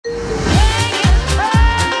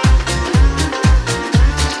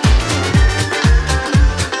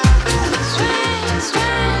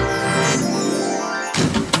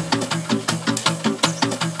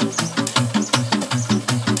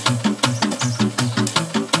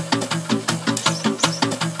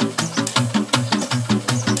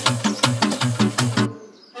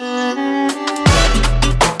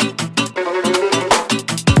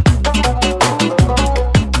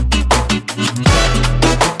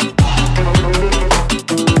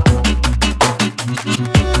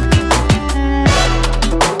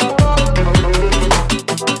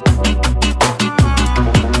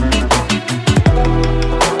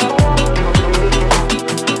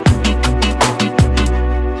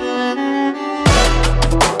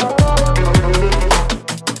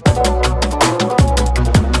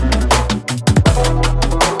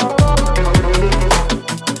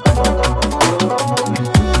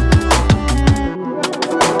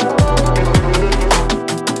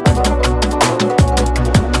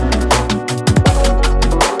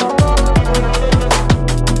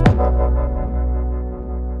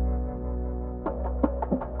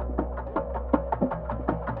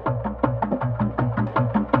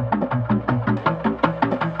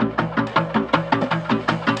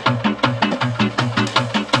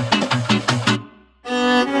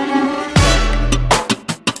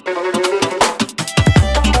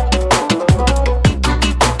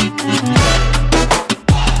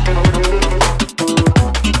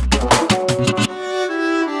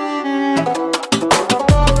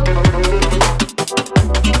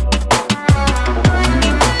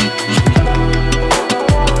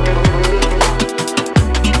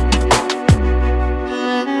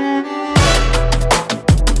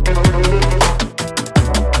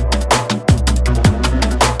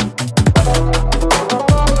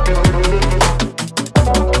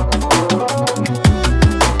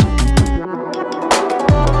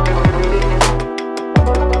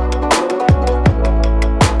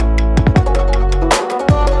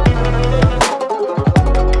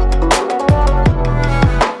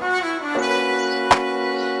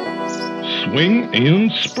swing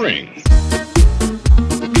and spring.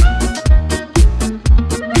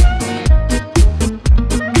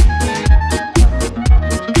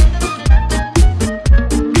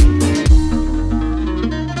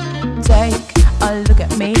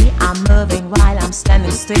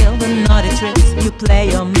 Standing still, the naughty tricks you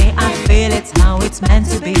play on me, I feel it's how it's meant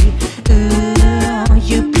to be. Ooh,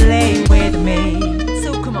 you play with me.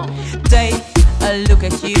 So come on, take a look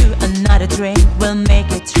at you. Another drink will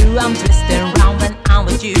make it through. I'm twisting around when I'm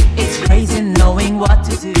with you. It's crazy knowing what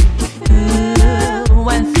to do. Ooh,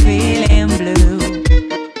 when feeling blue.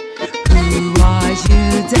 Who are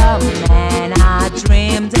you, the man I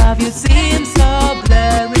dreamed of? You seem so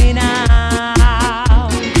blurry now.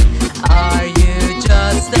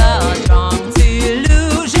 Just a strong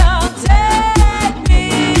delusion, take me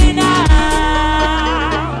now.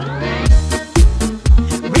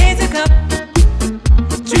 Raise a cup,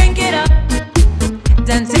 drink it up,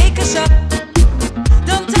 then take a shot.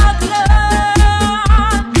 Don't talk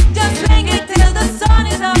long, just swing it till the sun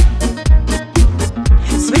is up.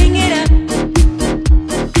 Swing it up.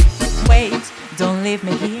 Wait, don't leave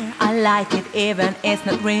me here, I like it even it's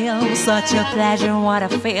not real. Such a pleasure what I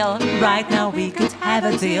feel. Right now we could have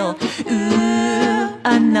a deal. Ooh,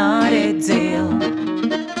 another deal.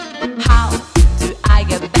 How do I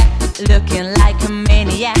get back looking like a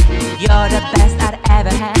maniac? You're the best I'd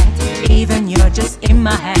ever had. Even you're just in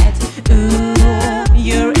my head. Ooh,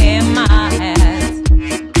 you're in my head.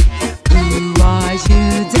 Who are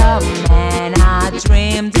you, the man I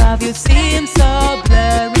dreamed of? You seem so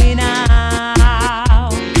blurry now.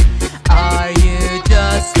 Are you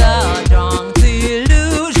just a drunk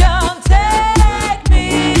delusion? Take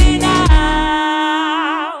me now.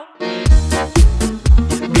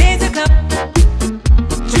 Raise a cup,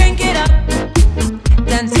 drink it up,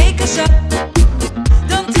 then take a shot.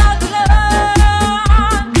 Don't talk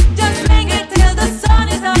long, just swing it till the sun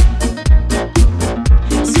is up.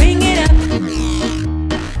 Swing it up.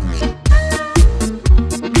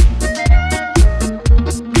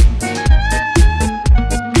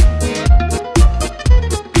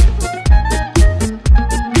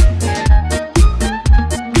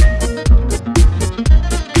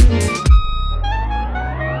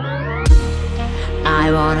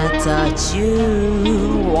 I wanna touch you,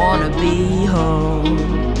 wanna be home.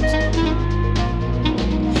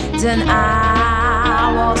 Then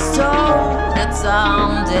I was told that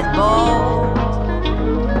sounded bold.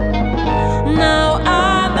 Now I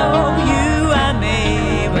know you and me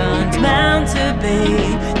weren't meant to be.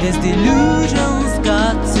 This delusion's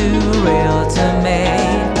got too real to me.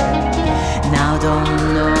 Now don't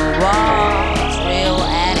know what's real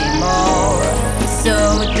anymore. So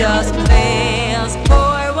just please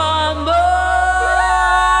pour one more.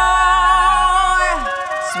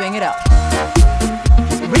 Swing it up.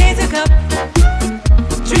 Raise a cup,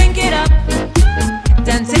 drink it up,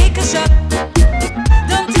 then take a shot.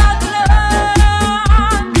 Don't talk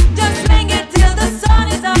long, just swing it till the sun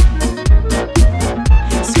is up.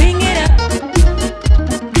 Swing it up.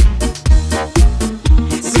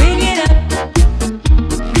 Swing it up.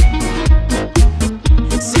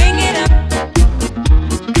 Swing it up.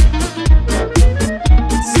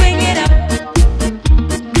 Swing it up.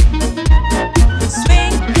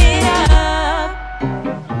 Swing it up.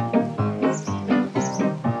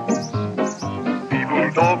 People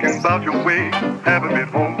talking about your way, haven't been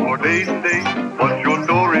home for days and days. What's your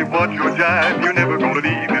story? What's your jive? You're never gonna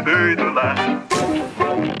leave this earth alive.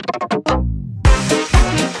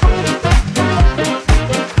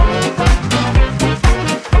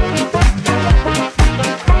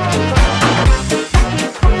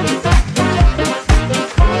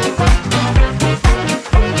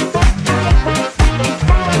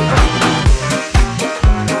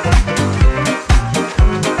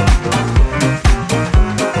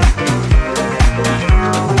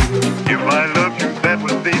 If I loved you, that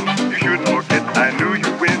was then. You shouldn't forget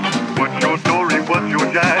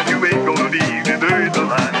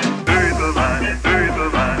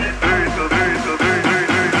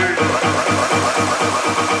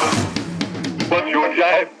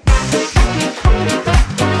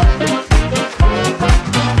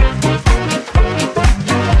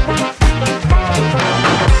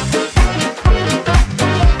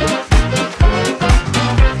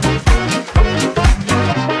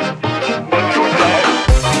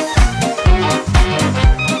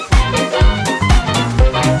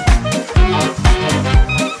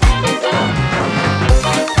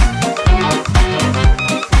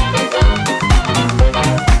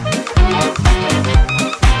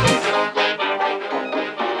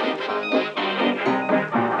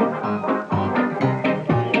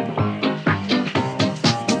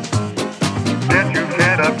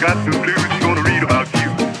I've got the blues, gonna read about you,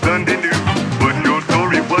 Sunday news. What's your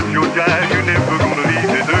story, what's your jive? You're never gonna leave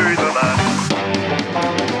this earth alive.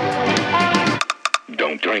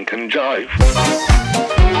 Don't drink and jive.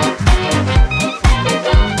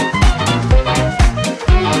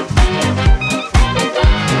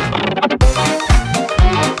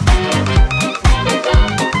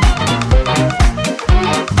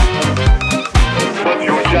 What's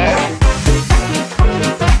your jive?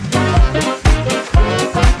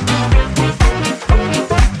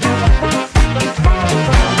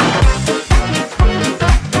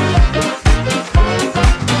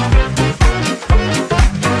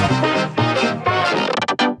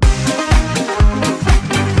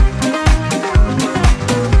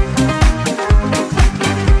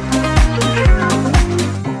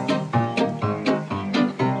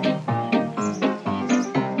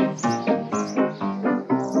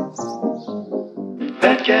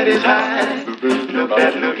 That cat is high, look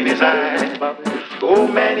that look in his eye. Oh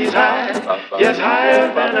man, he's high, yes,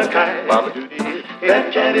 higher than a kite.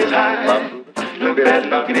 That cat is high, look that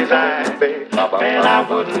look in his eye. Man, I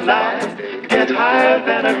wouldn't lie, the cat's higher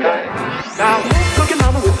than a kite. Now, cooking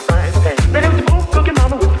mama with the frying pan. Ready with the boom, cooking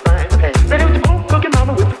mama with the frying pan. Ready with the boom, cooking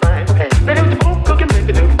mama with the frying pan. Ready with the boom, cooking make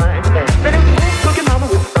the new frying pan. Ready with the boom, cooking mama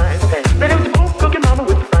with the frying pan. Ready with the boom, cooking mama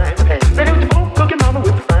with the frying pan. Ready with the boom, cooking mama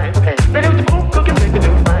with the frying pan. Ready with the boom, cooking make the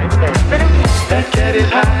new frying pan. That cat is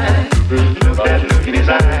high, look that look in his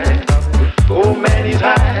eye. Oh man, he's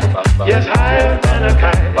high, yes, higher than a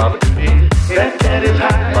kite. That cat is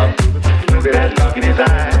high, look that look in his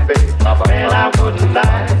eye. Man, I wouldn't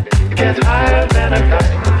lie, the cat's higher than a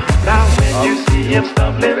kite. Now when you see him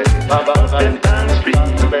stumbling up and down the street,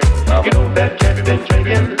 you know that cat's been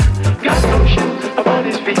drinking, got no shoes upon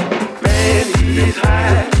his feet. Man, he's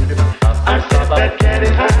high, I said that cat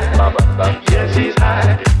is high. Yes, he's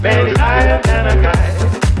high, man, he's higher than a kite.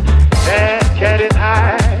 That cat is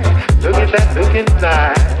high, look at that look in his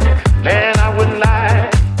eye. Man, I wouldn't lie,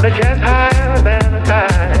 the cat's higher than a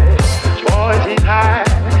kite. Boys, he's high,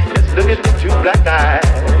 just look at the two black eyes.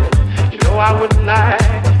 You know I wouldn't lie,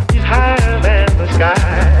 he's higher than the sky.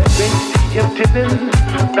 When you see him tipping,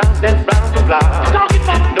 round and round the block, you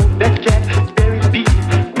know that cat is very deep,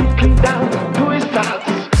 clean down to his socks.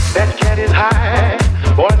 That cat is high,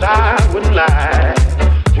 boys, I wouldn't lie.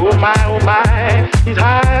 Oh my, he's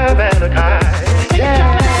higher than a kite.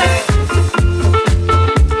 Yeah.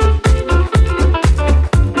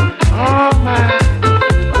 Oh my.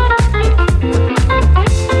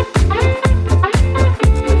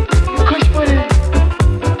 Push for it.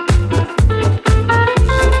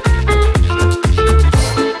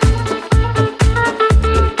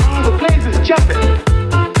 Oh, the place is jumping.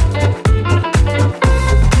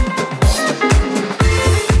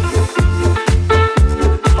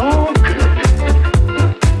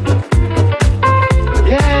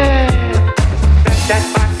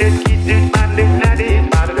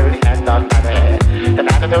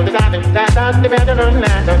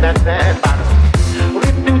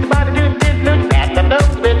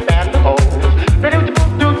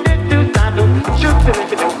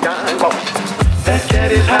 That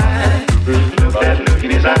cat is high, look that look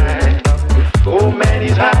in his eye. Oh man,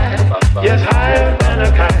 he's high, yes, higher than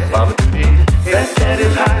a kite. That cat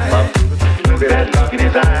is high, look that look in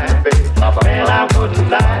his eye. Man, I wouldn't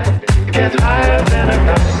lie, the cat's higher than a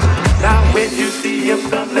kite. Now when you see him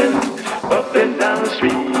stumbling up and down the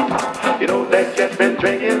street, you know that cat's been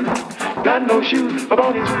drinking, got no shoes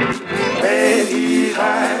upon his feet. Man, he's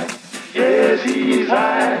high, yes, he's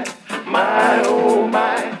high. My, oh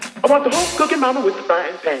my, I want the whole cooking mama with the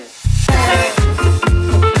frying pan.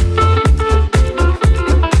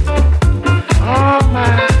 Oh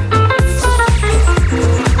my.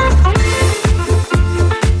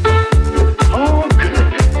 Oh good.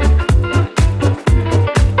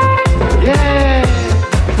 Yeah.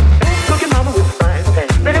 Cooking mama with the frying pan.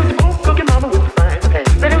 Ready with the boom, cooking mama with the frying pan.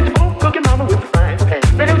 Ready with the boom, cooking mama with the frying pan.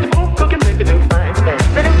 Ready with the boom, cooking make the new frying pan.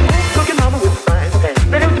 Ready with the boom, cooking mama with the frying pan.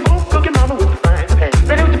 Ready with the boom, cooking mama with the frying pan.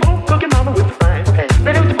 Ready with the boom, cooking mama with the frying pan.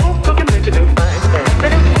 Ready with the boom, cooking make the new frying pan.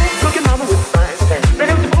 Ready with the boom, cooking mama with the frying pan. Ready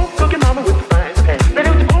with the boom, cooking mama with the frying pan. Ready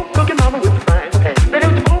with the boom, cooking mama with the frying pan. Ready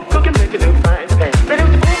with the boom, cooking make the new frying pan. Ready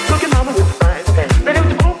with the boom, cooking mama with the frying pan. Ready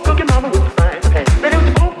with the boom, cooking mama with the frying pan. Ready with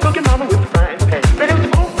the boom, cooking mama with the frying pan. Ready with the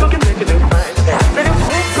boom, cooking make the new frying pan. Ready with the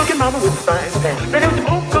boom, cooking mama with the frying pan. Ready with the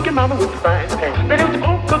boom, cooking mama with the frying pan. Ready with the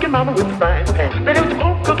boom, cooking mama with the frying pan. Ready with the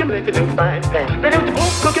boom, cooking make the new frying pan. Ready with the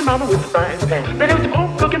boom, cooking mama with the frying pan. Ready with the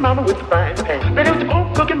boom, cooking mama with the frying pan. Ready with the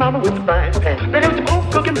boom, cooking mama with the frying pan. Ready with the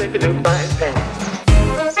boom, cooking make the new frying pan.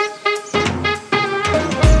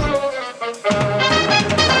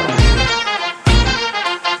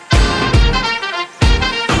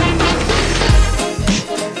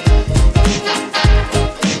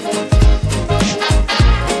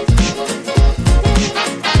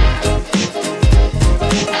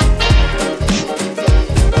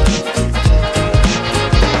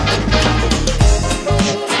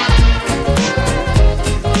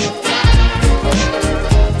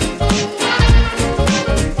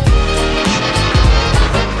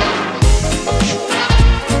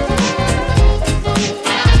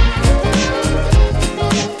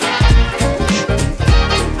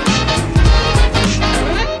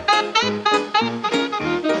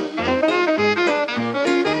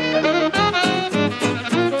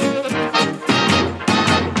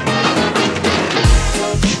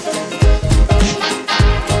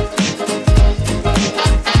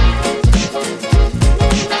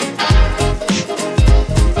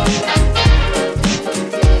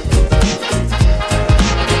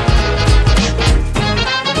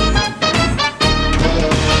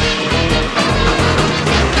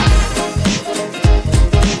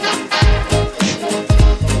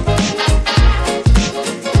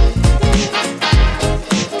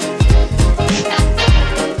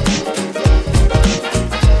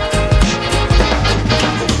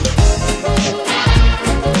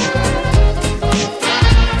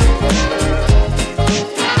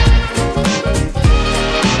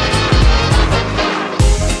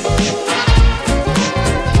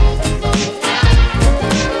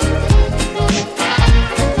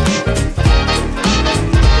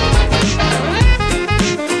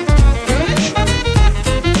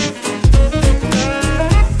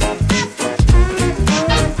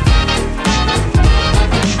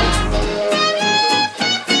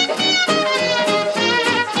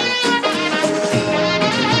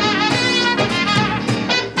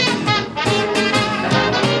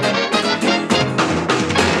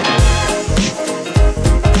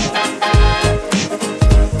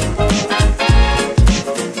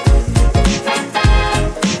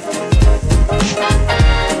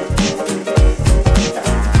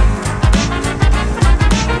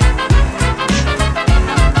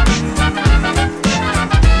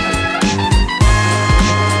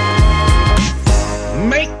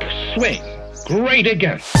 it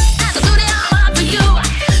again.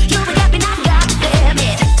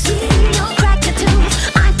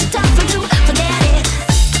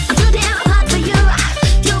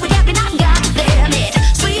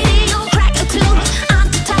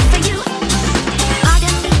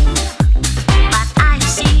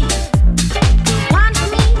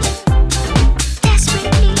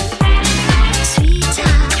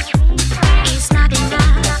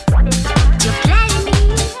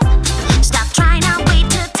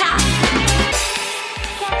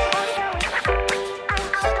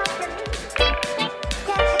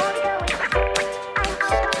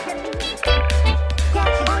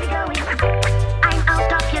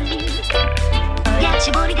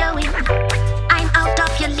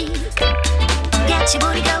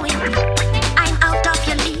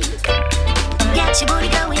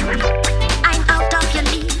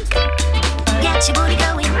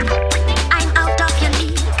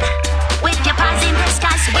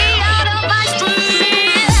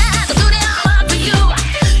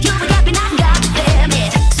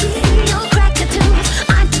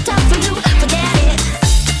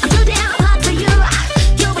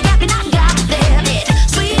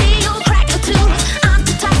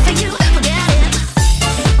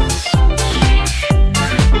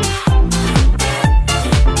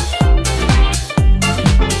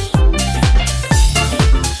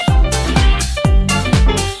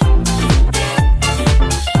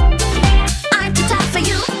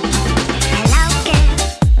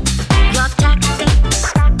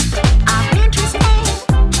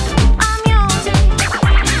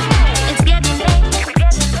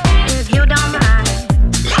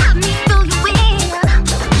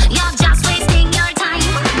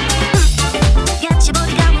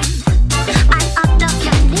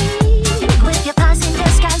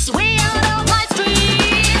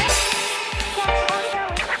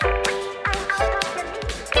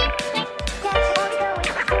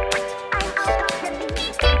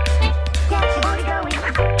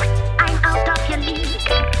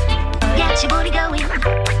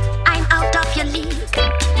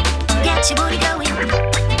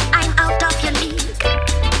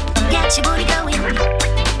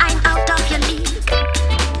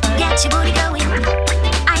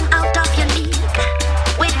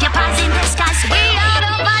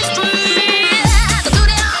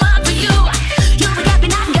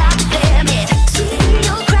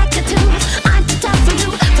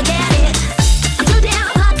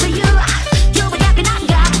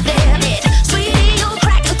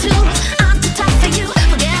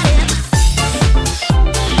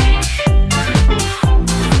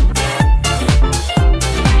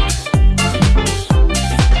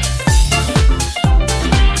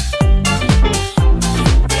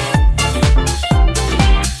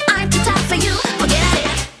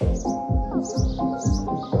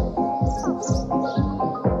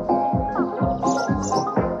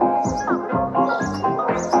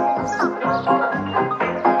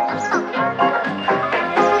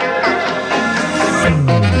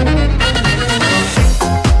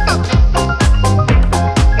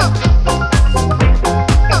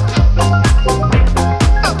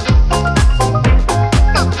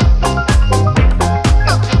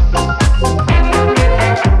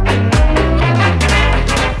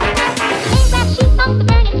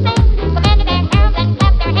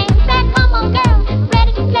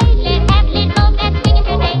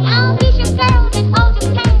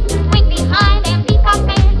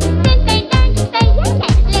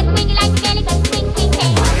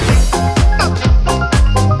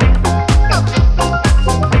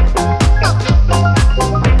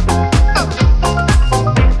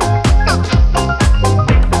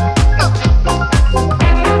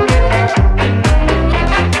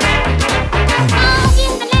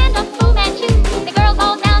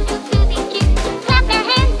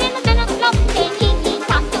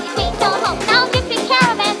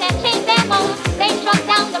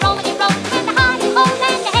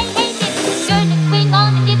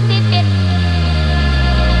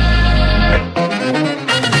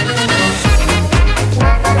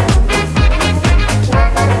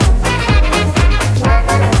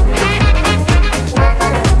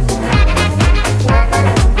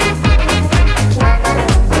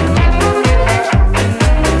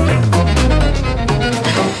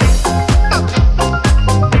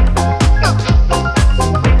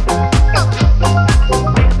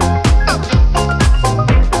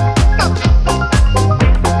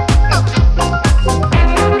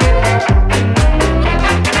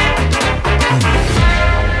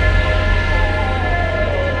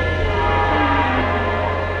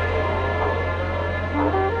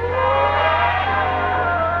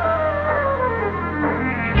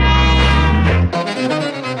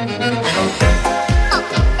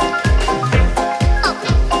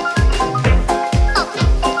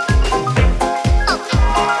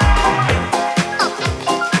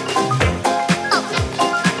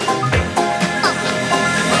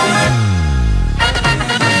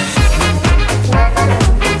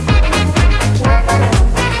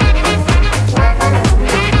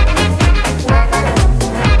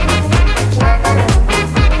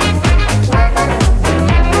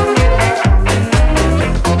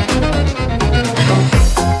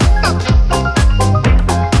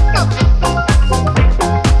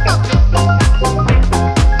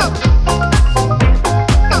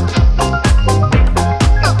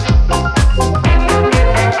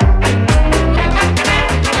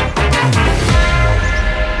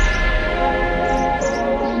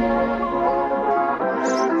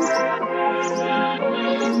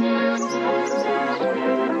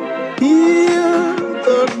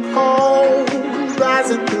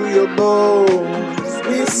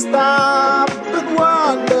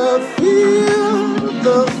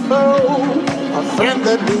 friend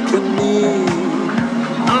that we can meet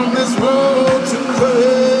on this road to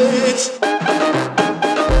courage.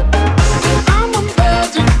 I'm a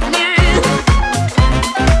magic man,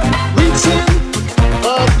 reaching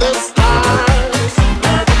for the stars.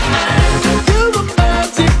 Magic man, you're a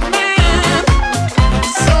magic man,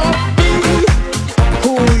 so be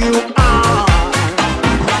who you are.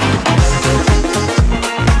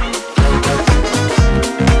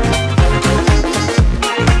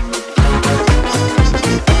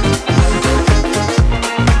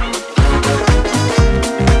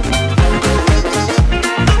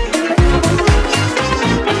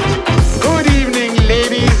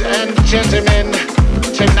 Gentlemen,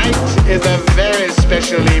 tonight is a very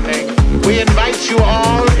special evening. We invite you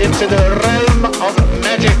all into the realm of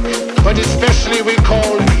magic, but especially we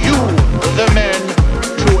call you, the men,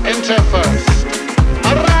 to enter first.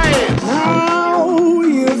 Alright! Now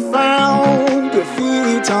you found your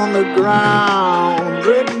feet on the ground.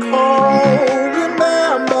 Recall,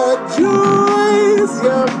 remember, joy's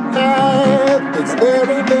your path. It's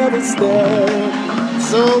very, very step.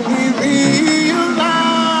 So we realize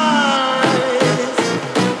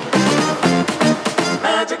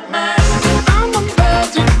magic man, I'm a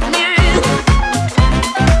magic man,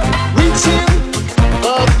 reaching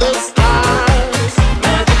for the stars.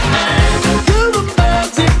 Magic man, you're a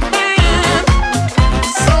magic man,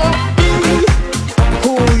 so be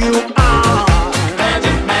who you are.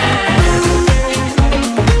 Magic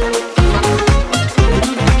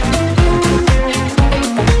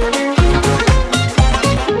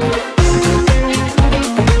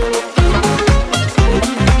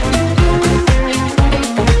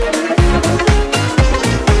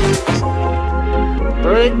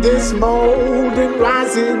break this mold and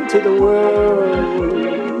rise into the world.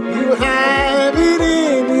 You have it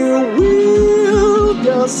in you, wield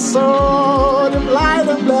your sword of light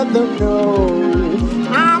and let them know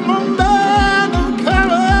I'm a man of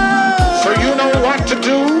courage. So you know what to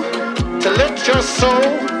do to lift your soul.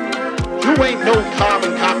 You ain't no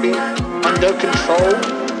carbon copy under control.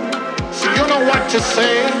 So you know what to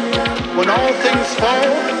say when all things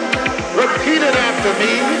fall. Repeat it after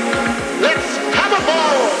me. Let's have a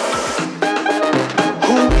ball!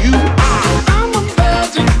 Who you are? I'm a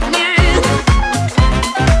magic man,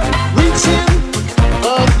 reaching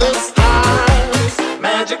for the stars.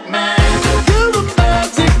 Magic man, you're a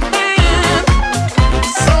magic man,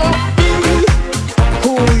 so be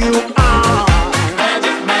who you are.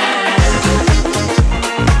 Magic man.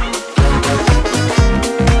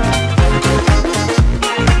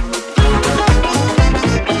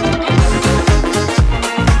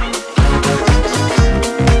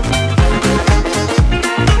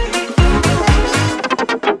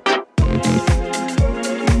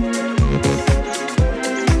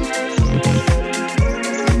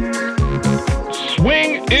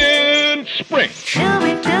 Swing in spring.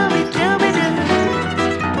 Shooby dooby dooby doo.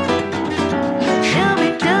 Shooby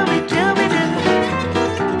dooby dooby doo.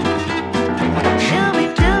 Shooby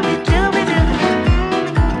dooby dooby doo.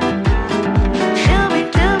 Shooby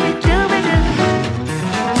dooby dooby doo.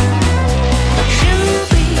 Shooby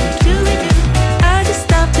dooby doo. I just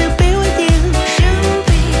stopped to be with you.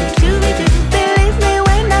 Shooby dooby doo. Believe me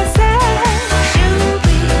when I say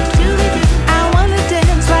shooby dooby doo. I wanna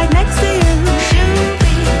dance right next to you.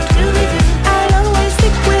 Shooby dooby doo. I'll always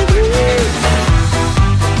stick with you.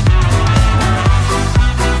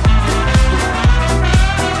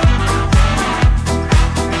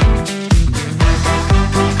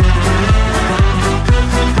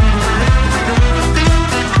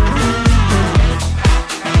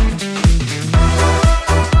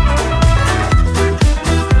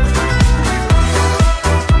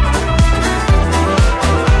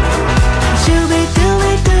 Shooby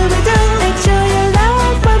dooby dooby doo. Make sure you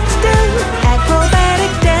love what you do.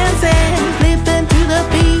 Acrobatic dancing, flipping to the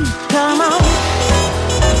beat. Come on.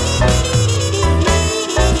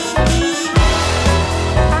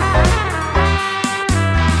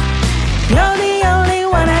 You're the only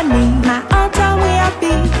one I need. My all-time VIP.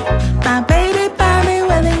 My baby buy me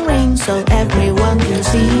wedding ring so everyone can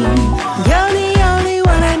see. You're the only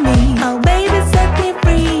one I need. Oh baby, set me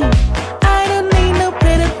free. I don't need no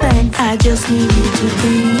pretty things. I just need you to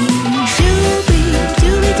be. Shooby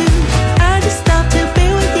dooby doo. I just stopped to be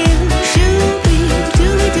with you. Shooby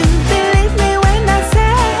dooby doo. Believe me when I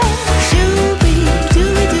say shooby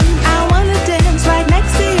dooby doo. I wanna dance right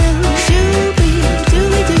next to you. Shooby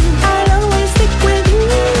dooby doo. I'll always stick with you.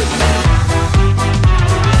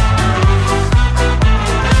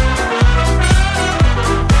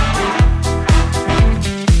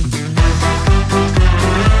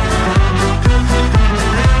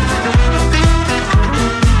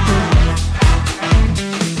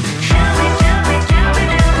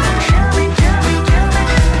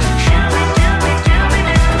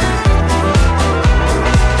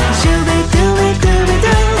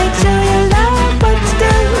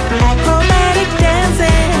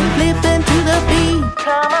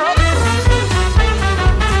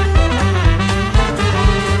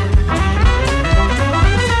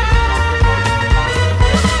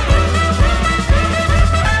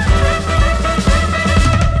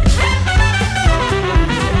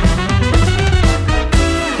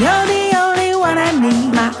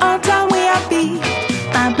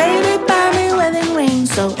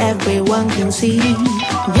 wanna see. You're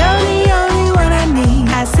the only one I need.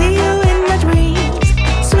 I see you in my dreams.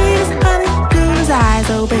 Sweet as honey, cool as ice.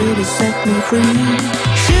 Oh baby, set me free.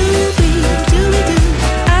 Shoo-be-doo-be-doo,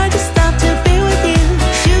 I just love to be with you.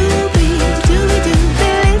 Shoo-be-doo-be-doo,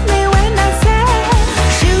 believe me when I say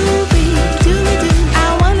shoo-be-doo-be-doo, I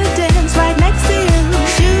wanna dance right next to you.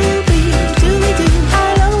 Shoo-be-doo-be-doo,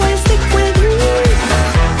 I'll always stick with you.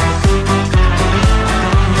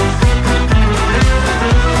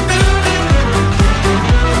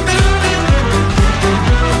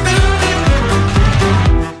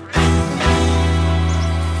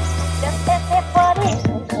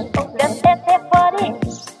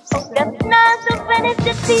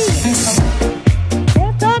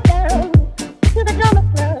 Let's go down to the drummer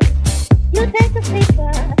club. You take the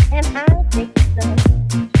sleeper and I'll take the sun.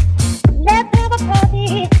 Let's have a party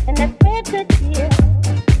and let's spread good cheer.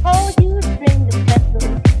 Oh, you bring the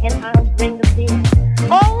pretzel and I'll bring the beer.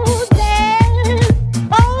 Oh, dance,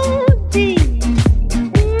 oh, gee.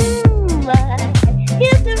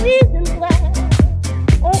 Here's the reason why.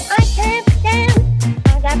 Oh, I can't dance, I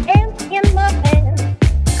got ants in my pants.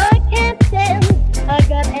 I can't dance, I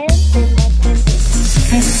got ants in my pants.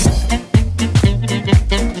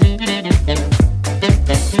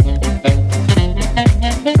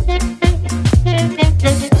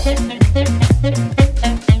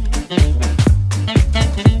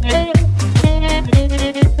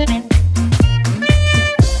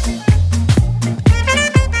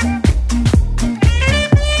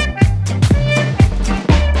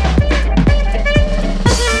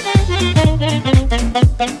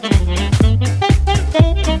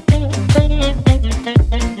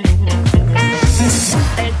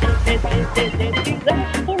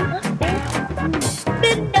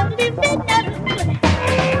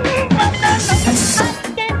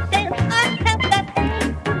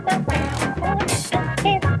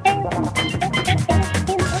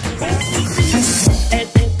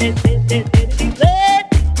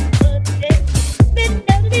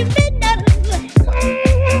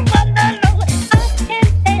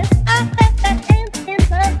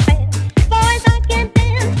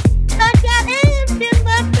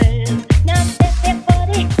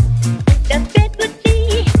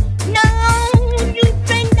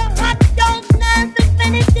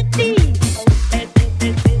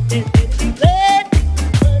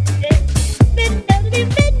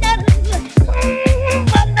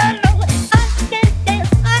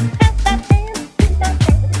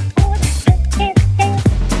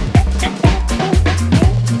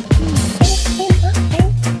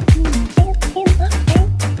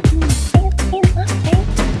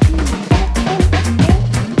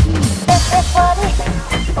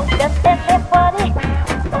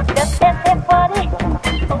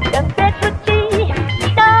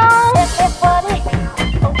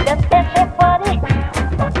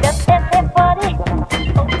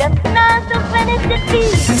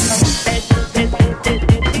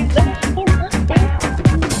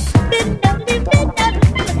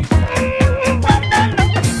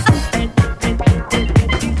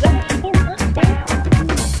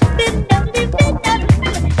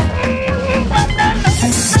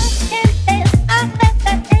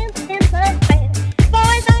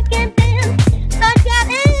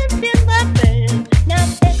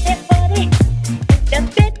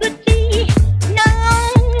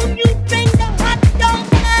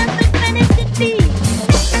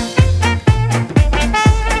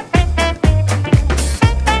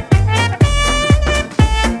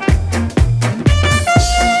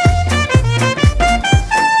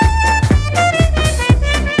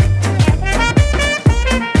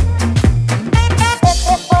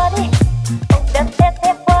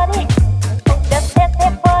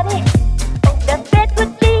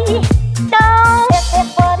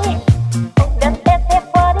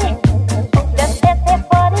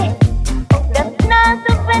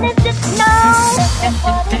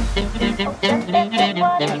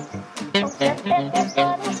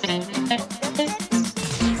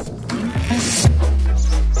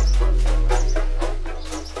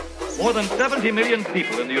 More than 70 million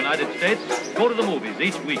people in the United States go to the movies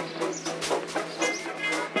each week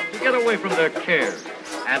to get away from their cares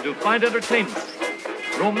and to find entertainment,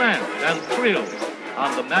 romance, and thrill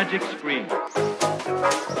on the magic screen.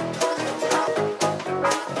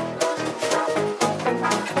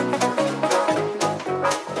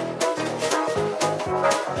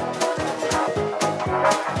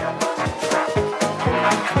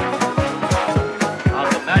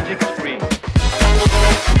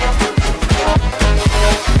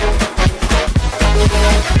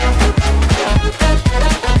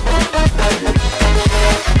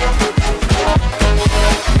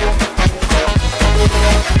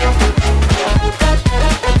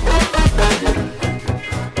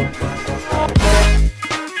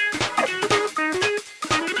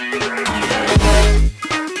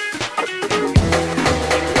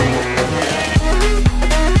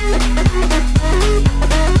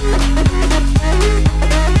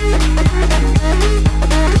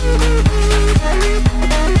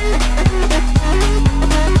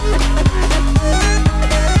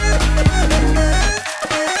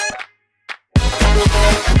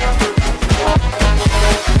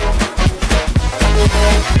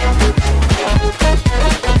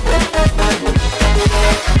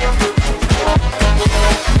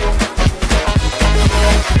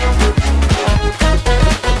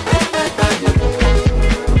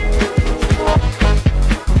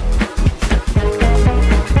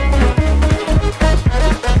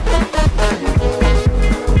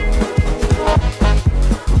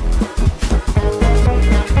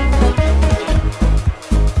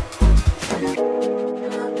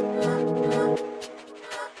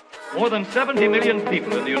 More than 70 million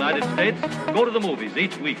people in the United States go to the movies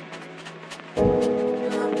each week.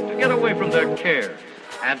 To get away from their cares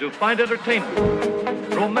and to find entertainment,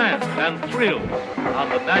 romance, and thrills on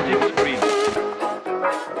the magic screen.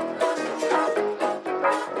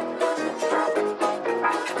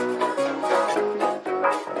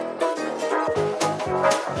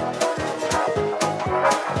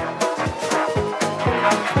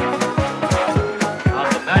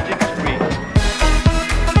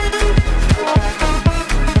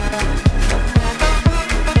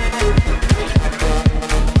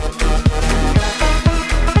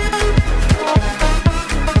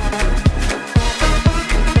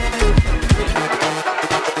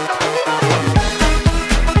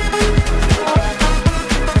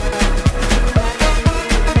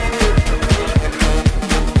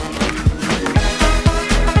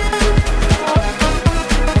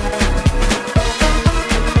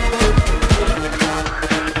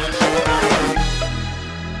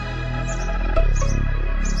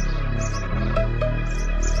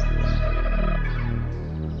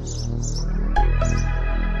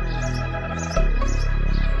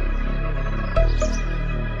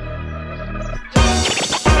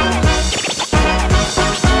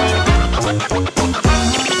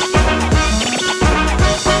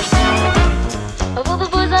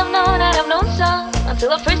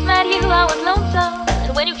 Till I first met you, I was lonesome.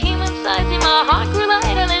 And when you came inside, see my heart grew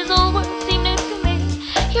light, and this old world seemed new to me.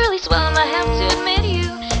 You're really swell, and I have to admit you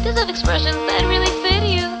deserve expressions that really fit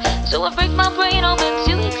you. So I break my brain open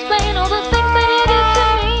to explain all the things that you did to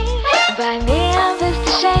me. By me, I'm just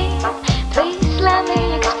a shame. Please let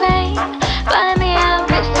me explain. By me, I'm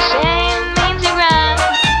just a shame. Means you're right.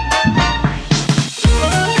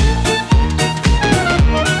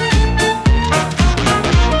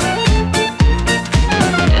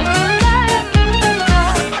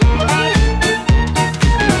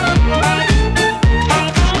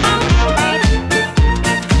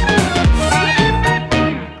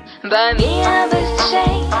 By me, I was a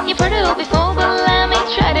shame. You've heard it all before, but let me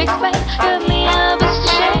try to explain. By me, I was a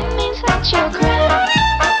shame means that you'll cry.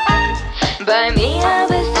 By me, I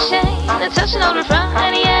was a shame. The touching on the front,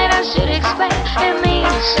 and yet I should explain. It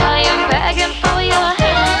means I am begging for your hand.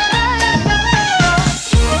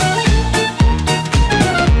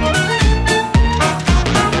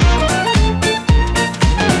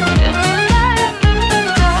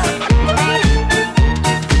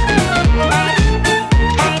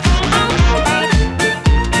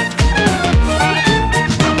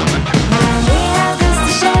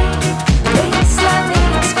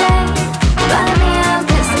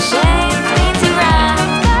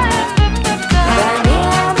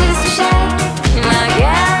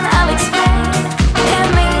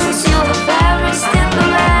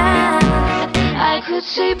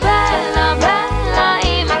 Say bella, bella,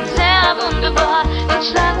 even sehr wunderbar.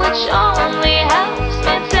 Each language only helps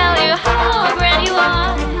me tell you how grand you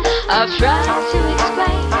are. I've tried to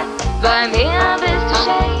explain, by me I'm best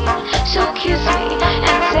ashamed. So kiss me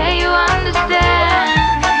and say you understand.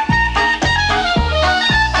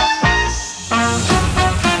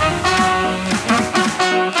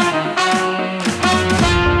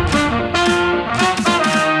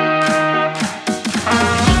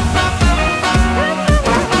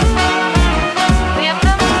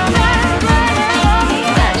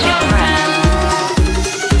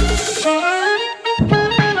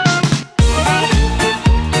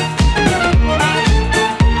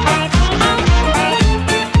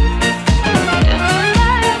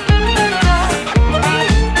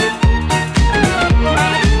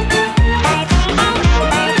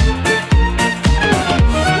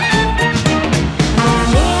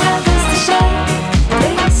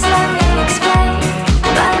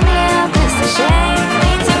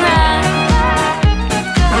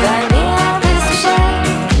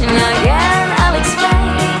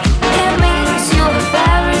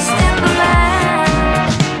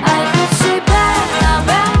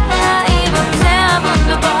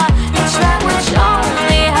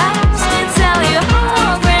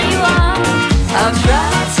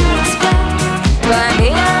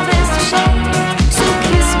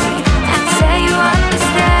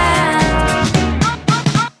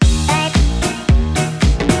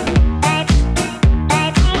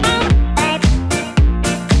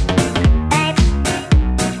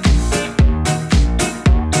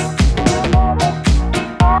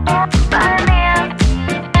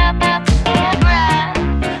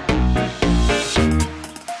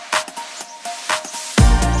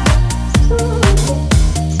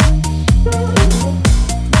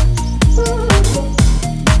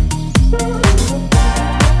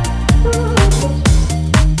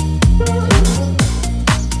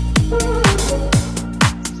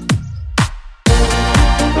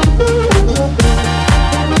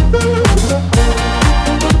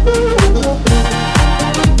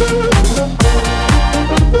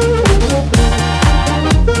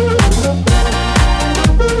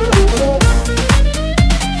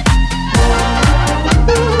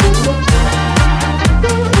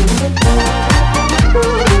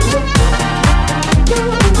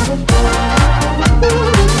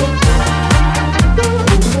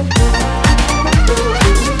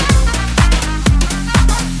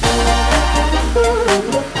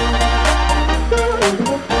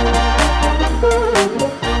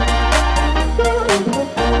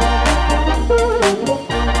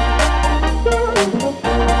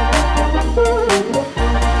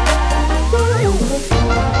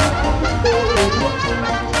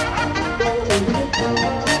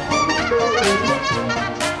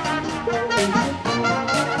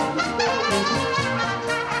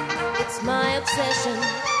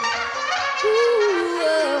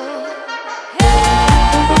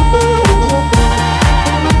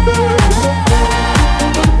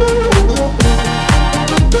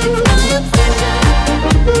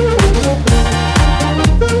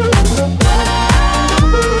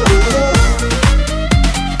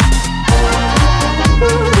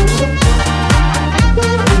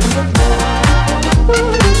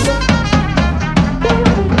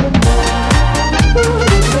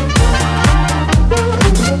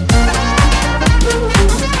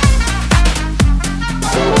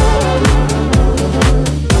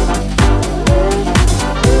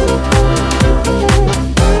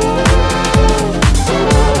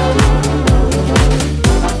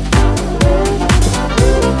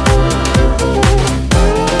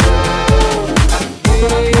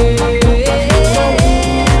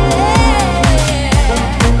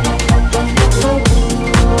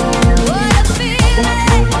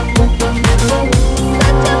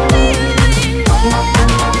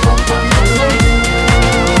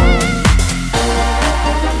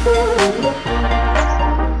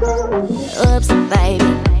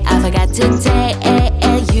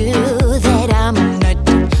 tell you that I'm not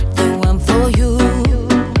the one for you.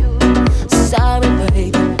 Sorry,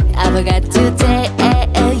 baby, I forgot to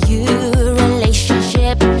tell you.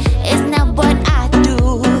 Relationship is not what I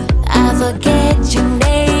do. I forget your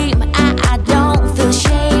name. I don't feel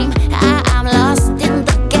shame. I'm lost in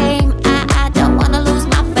the game. I don't wanna lose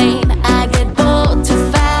my fame. I get bored too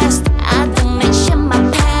fast. I don't mention my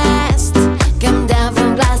past. Come down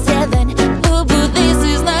from class 7. Boo boo, this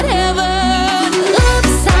is not heaven.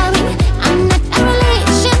 Oops, sorry, I'm not a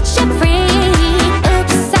relationship freak.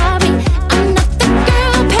 Oops, sorry, I'm not the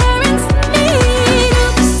girl parents need.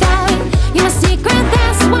 Oops, sorry, you're a secret,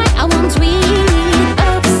 that's why I won't tweet.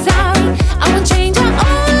 Oops, sorry, I won't change, I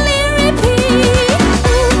only repeat.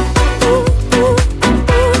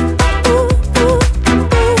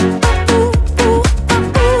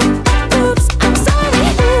 Oops, I'm sorry.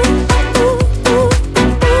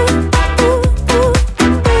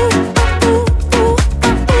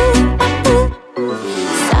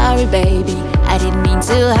 Sorry, baby, I didn't mean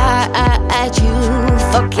to hurt you.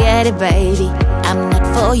 Forget it, baby, I'm not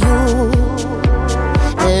for you.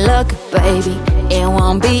 Look, baby, it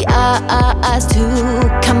won't be us two.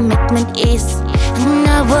 Commitment is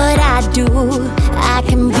not what I do. I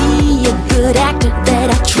can be a good actor that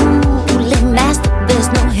I truly master. There's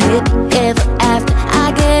no happy ever after.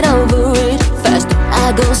 I get over it fast.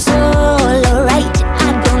 I go solo, right?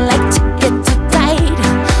 I don't like to get too tight.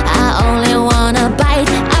 I only wanna bite.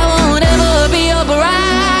 I won't ever be your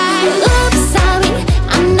bride. Oops, sorry,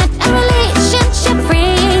 I'm not a relationship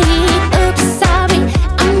freak. Oops, sorry,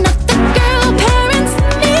 I'm not the girl parents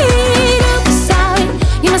need. Oops, sorry,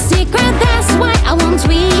 you're a secret, that's why I won't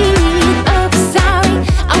tweet. Oops, sorry,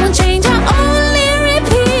 I won't change, I only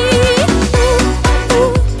repeat.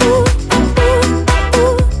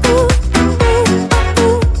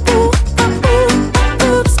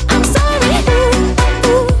 Oops, I'm sorry. Oops,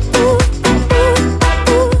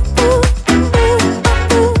 I'm sorry.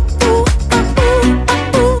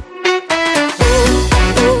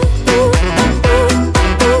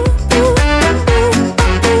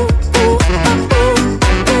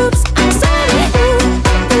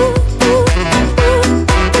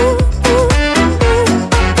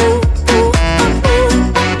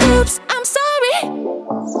 Oops, I'm sorry.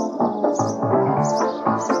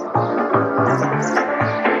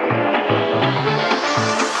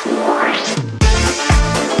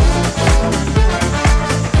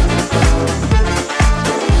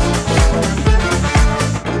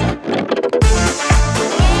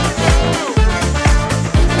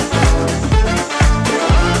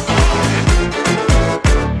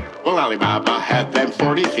 Well, Alibaba had them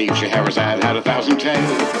 40 thieves. Scheherazade had 1,000 tales.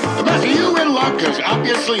 The best of you in luck, cause up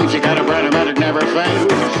your sleeves, you got a bread and it never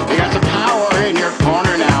fails. You got some power in your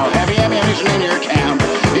corner now, heavy ammunition in your camp.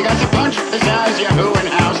 You got some punch the size of your who and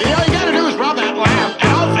house. All you gotta do is rub that lamp. And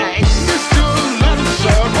I'll say, Mr.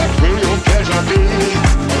 Levinson, what will your pleasure be?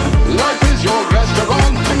 Life is your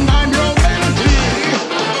restaurant and I'm your vanity.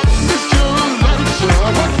 Mr. Levinson,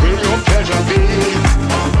 what will your pleasure be?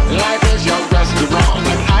 Life is your restaurant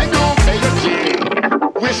and I'm your vanity.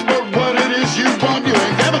 Whisper what it is you want. You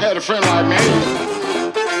ain't never had a friend like me.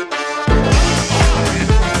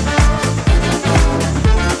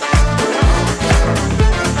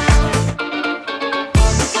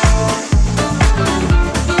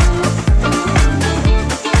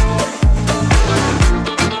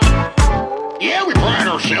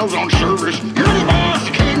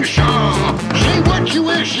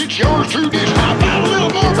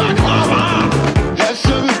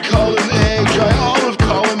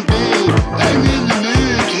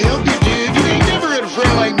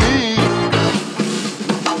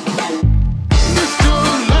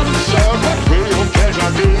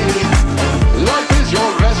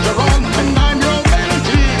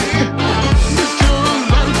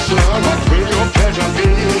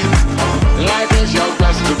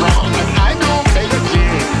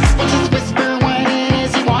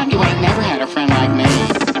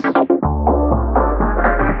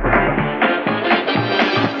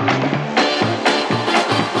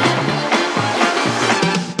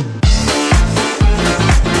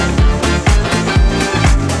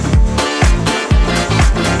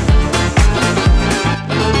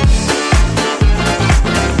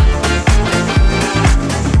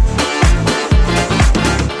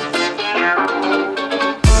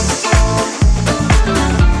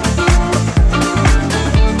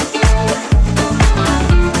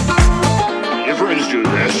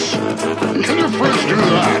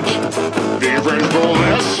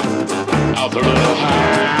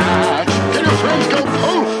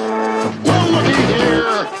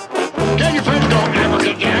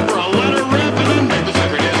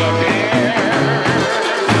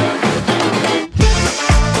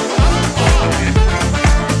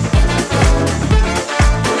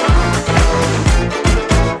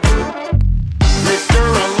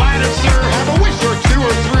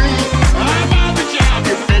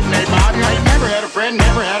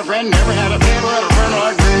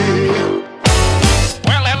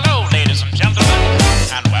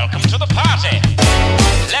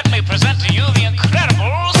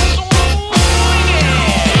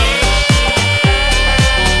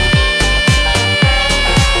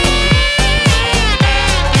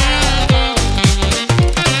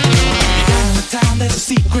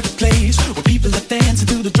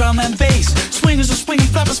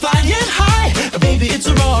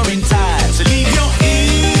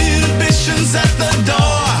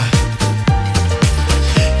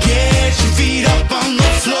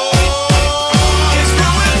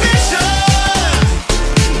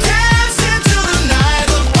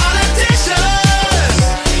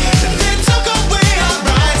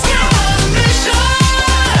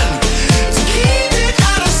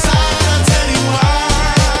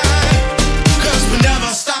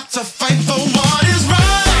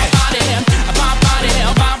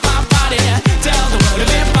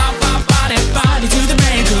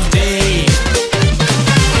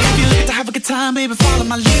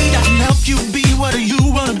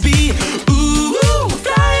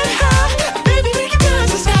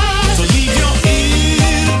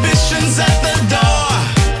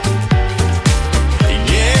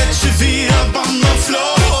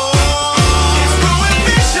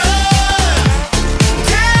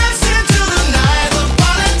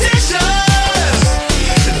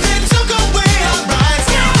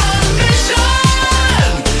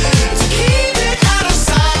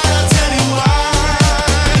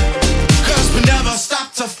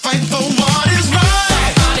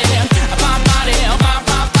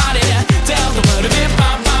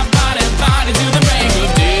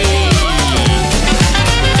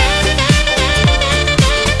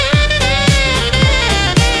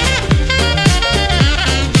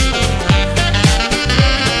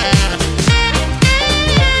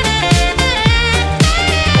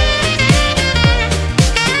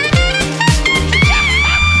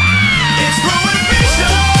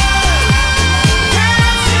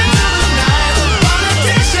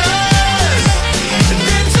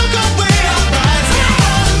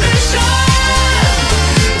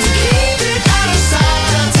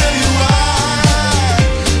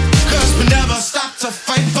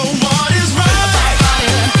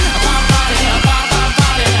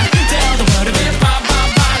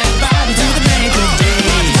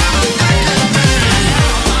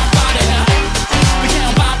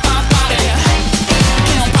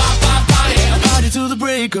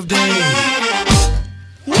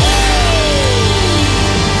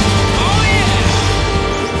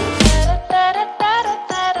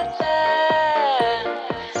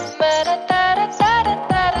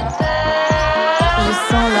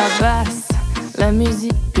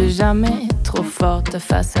 jamais trop forte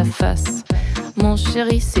face à face. Mon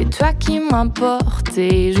chéri, c'est toi qui m'importe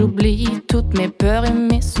et j'oublie toutes mes peurs et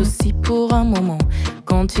mes soucis pour un moment.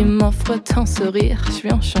 Quand tu m'offres ton sourire, je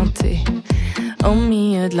suis enchantée. Au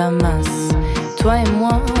milieu de la masse, toi et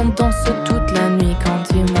moi, on danse toute la nuit quand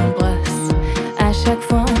tu m'embrasses. À chaque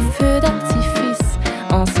fois un feu d'artifice,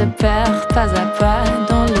 on se perd pas à pas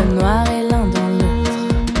dans le noir et l'un dans l'autre.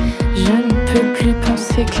 Je ne peux plus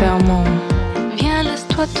penser clairement. Viens,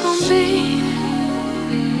 laisse-toi tomber.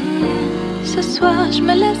 Ce soir, je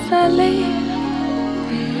me laisse aller.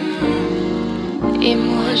 Et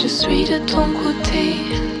moi, je suis de ton côté.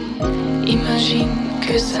 Imagine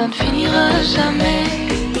que ça ne finira jamais.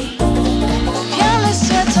 Viens,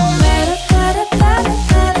 laisse-toi tomber.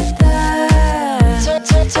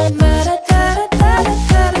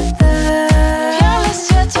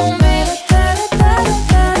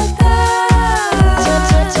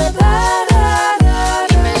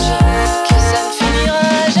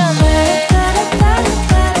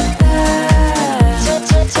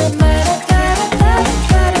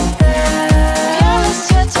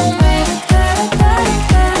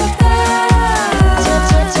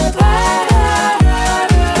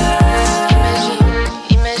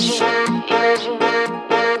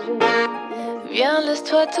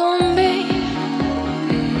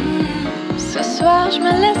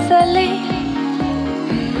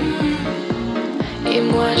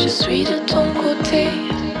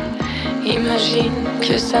 Imagine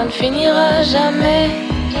que ça ne finira jamais.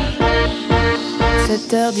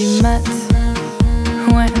 7h du mat.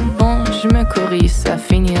 Ouais, bon, je me corrige, ça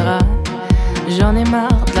finira. J'en ai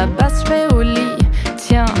marre de la basse, je vais au lit.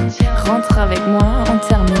 Tiens, rentre avec moi, on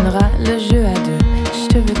terminera le jeu à deux. Je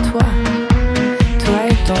te veux toi, toi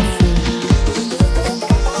et ton feu.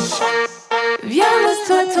 Viens,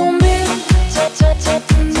 laisse-toi tomber.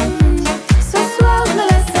 Ce soir, je me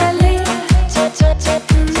laisse aller.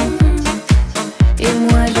 Et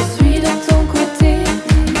moi je suis de ton côté.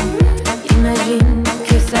 Imagine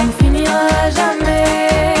que ça ne finira jamais.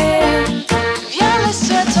 Viens,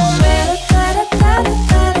 laisse-toi tomber.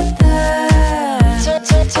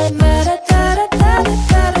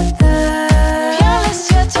 Viens,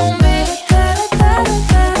 laisse-toi tomber.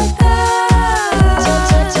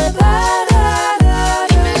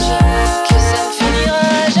 Imagine que ça ne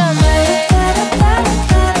finira jamais.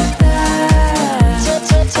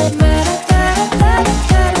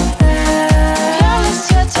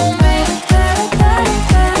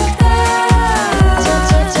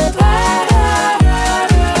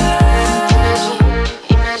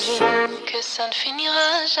 Ça ne finira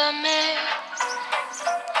jamais.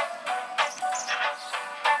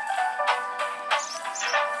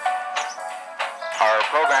 Our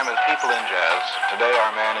program is People in Jazz. Today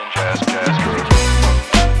our man in jazz guru.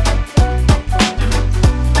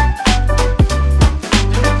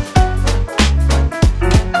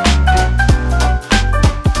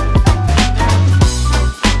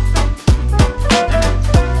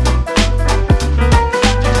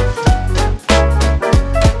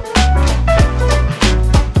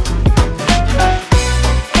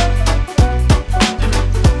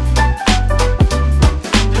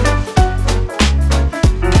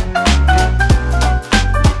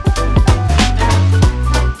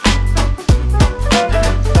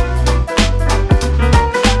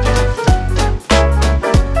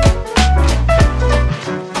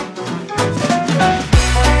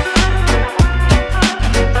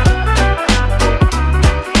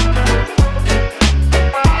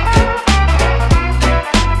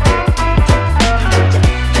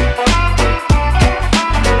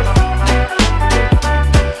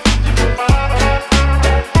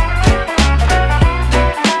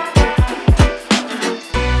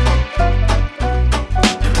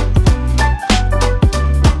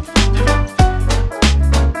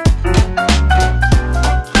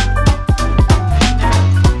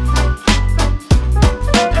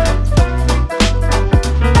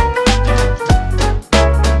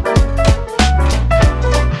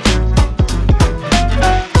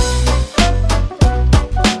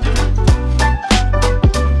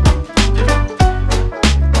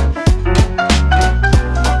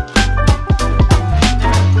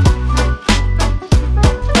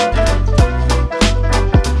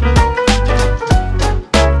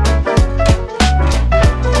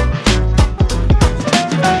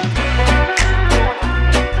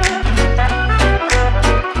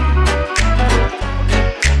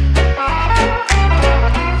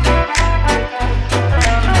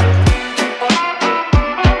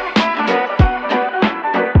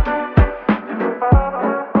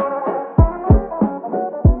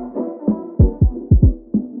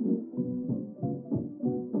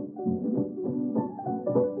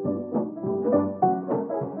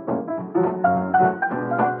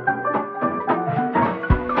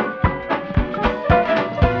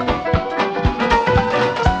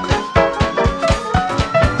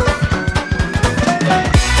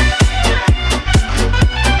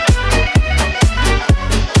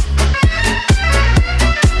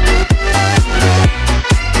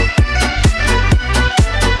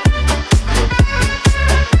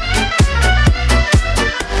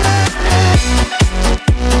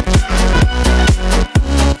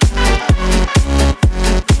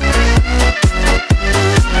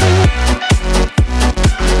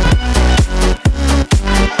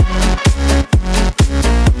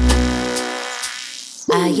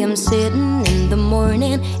 1 in the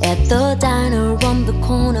morning at the diner on the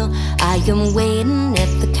corner. I am waiting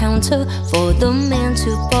at the counter for the man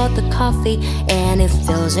to pour the coffee, and he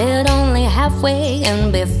fills it only halfway.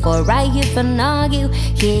 And before I even argue,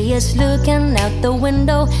 he is looking out the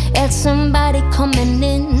window at somebody coming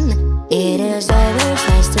in. It is always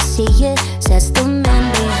nice to see you, says the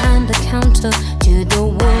man behind the counter to the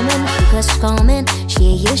woman who is coming.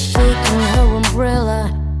 She is shaking her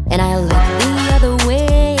umbrella, and I look the other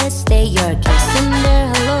way as they are kissing their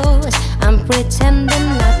hellos. I'm pretending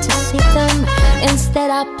not to see them,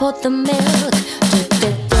 instead I put the milk.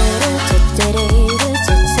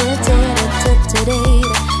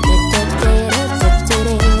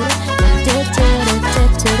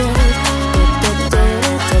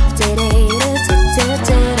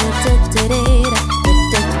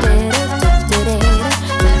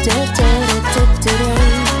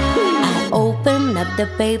 The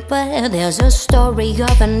paper, there's a story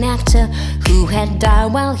of an actor who had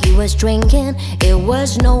died while he was drinking. It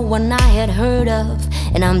was no one I had heard of,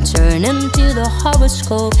 and I'm turning to the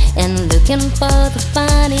horoscope and looking for the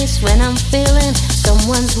funniest when I'm feeling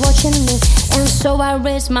someone's watching me. And so I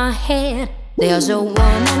raise my head. There's a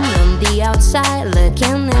woman on the outside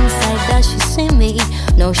looking inside. Does she see me?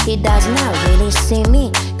 No, she does not really see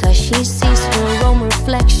me, 'cause she sees her own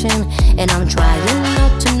reflection. And I'm trying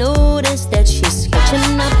not to notice that she's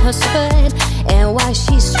hitching up her skirt, and while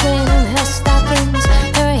she's straining her stockings,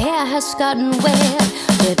 her hair has gotten wet.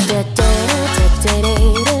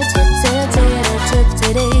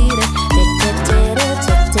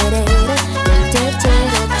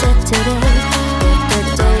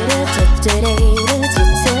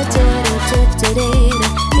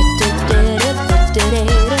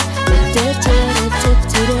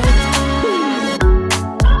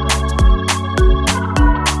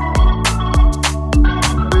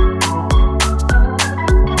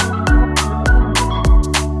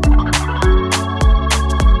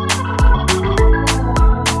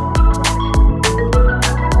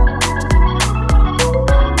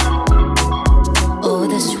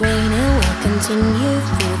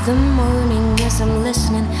 The morning as I'm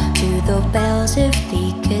listening to the bells of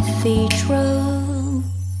the cathedral,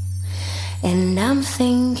 and I'm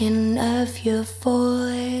thinking of your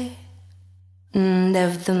voice, and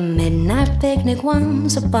of the midnight picnic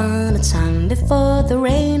once upon a time before the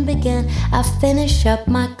rain began. I finish up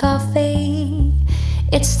my coffee,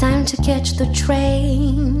 it's time to catch the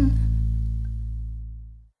train.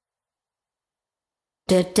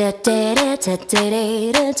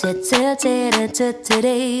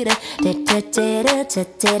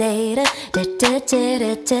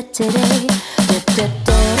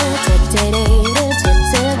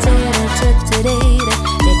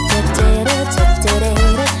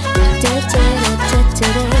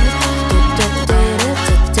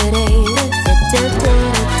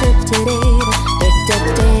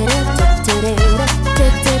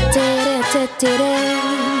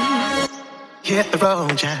 Hit the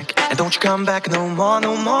road, Jack, and don't you come back no more,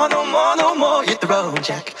 no more, no more, no more. Hit the road,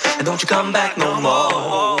 Jack, and don't you come back no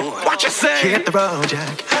more. What you say? Hit the road,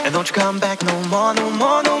 Jack, and don't you come back no more, no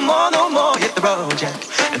more, no more, no more. Hit the road, Jack,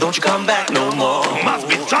 and don't you come back no more. Must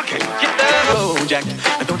be talking. Hit the road, Jack,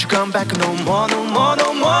 and don't you come back no more, no more,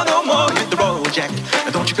 no more, no more. Hit the road, Jack,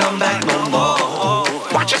 and don't you come back no more.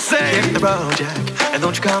 What you say? Hit the road, Jack, and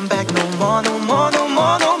don't you come back no more, no more, no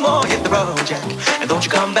more, no more. Hit the road, Jack, and don't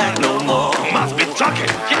you come back no more. Must be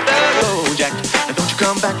talking. Hit the road, Jack, and don't you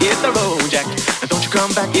come back. Hit the road, Jack, and don't you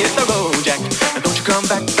come back. Hit the road, Jack, and don't you come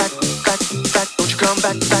back, back, back, back. Don't you come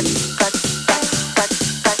back, back, back, back, back,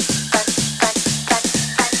 back, back, back, back, back.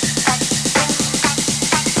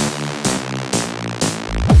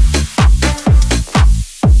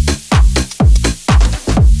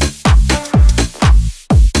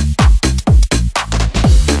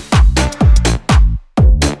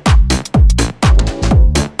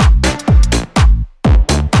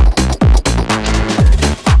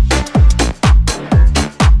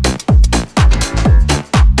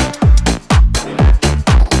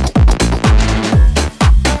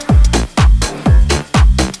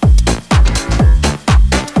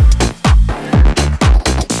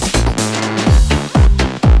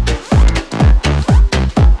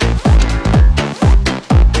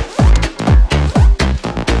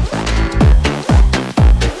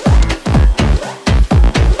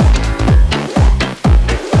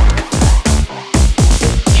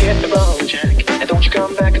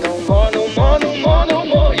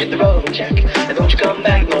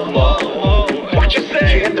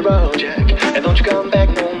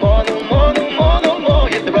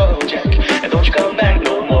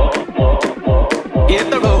 Hit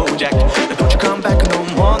the road, Jack, and don't you come back no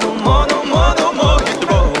more, no more, no more.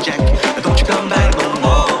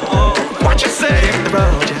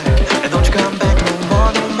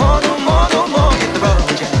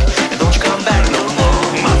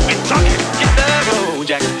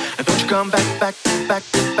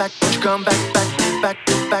 back, won't you come back, back, back,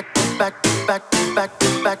 back, back, back, back,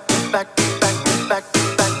 back, back, back, back, back,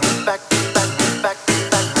 back.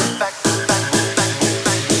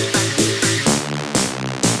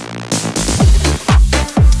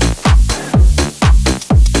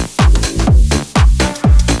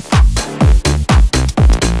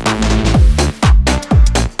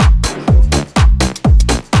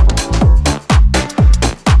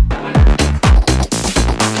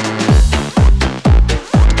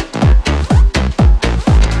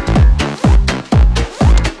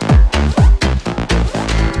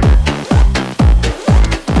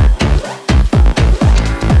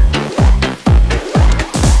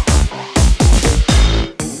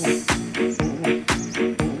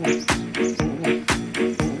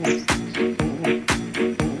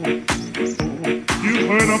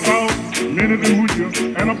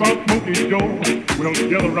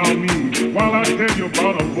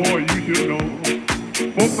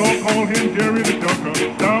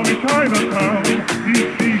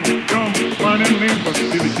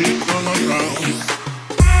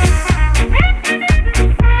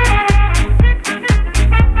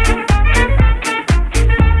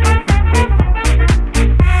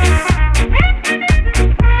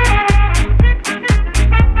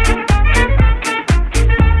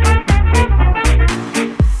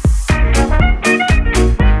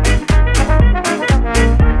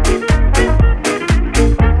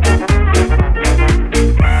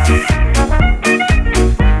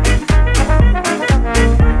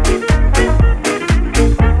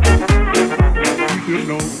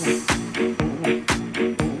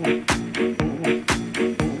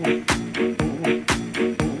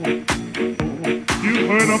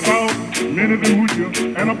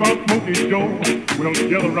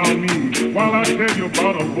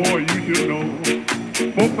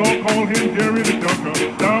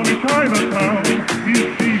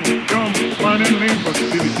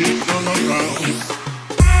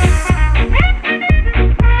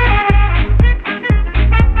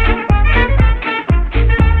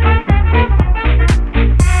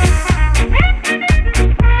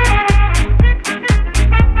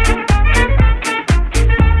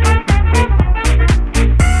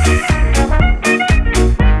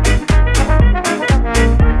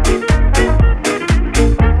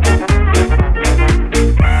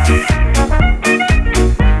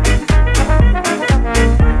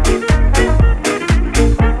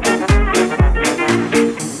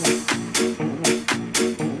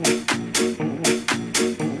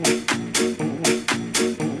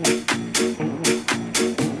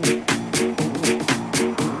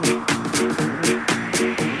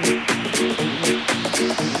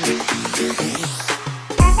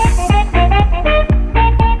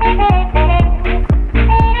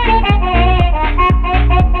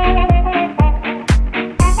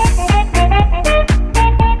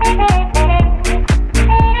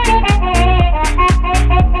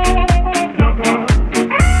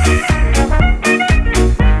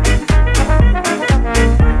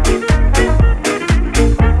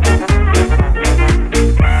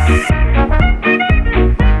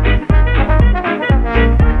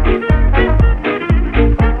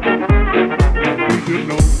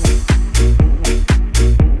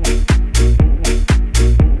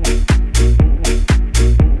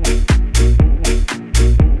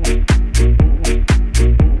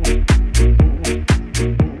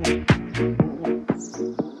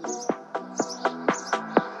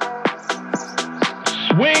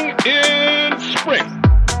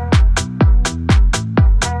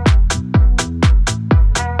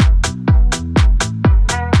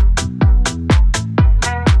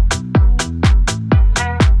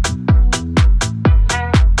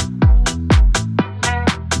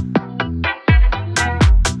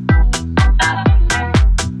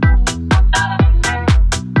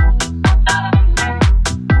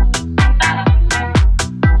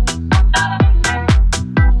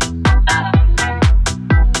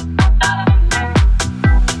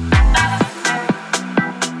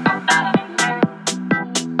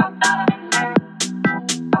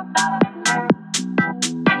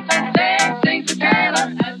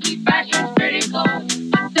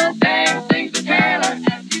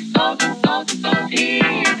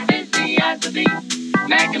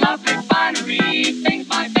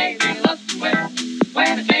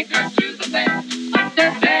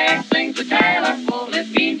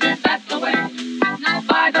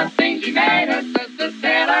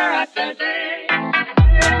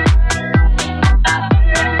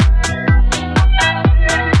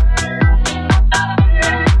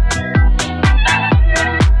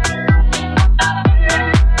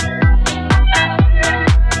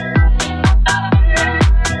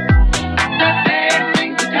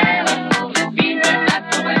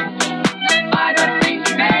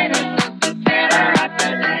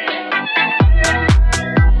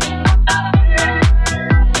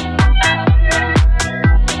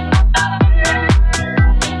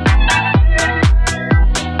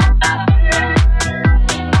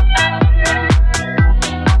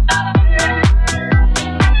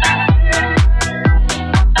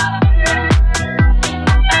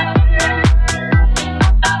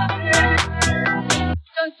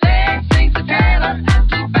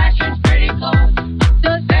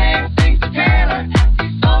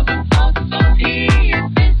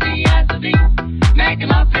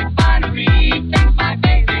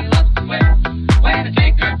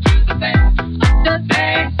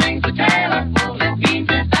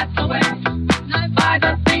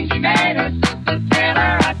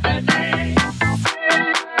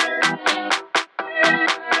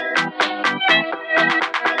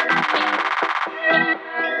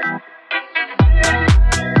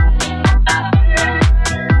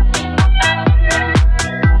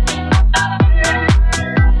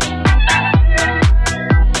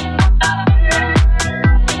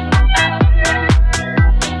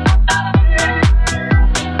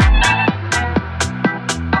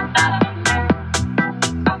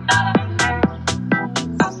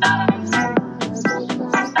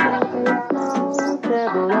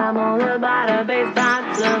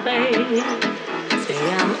 butter, babe. Say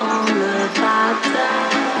I'm all about that.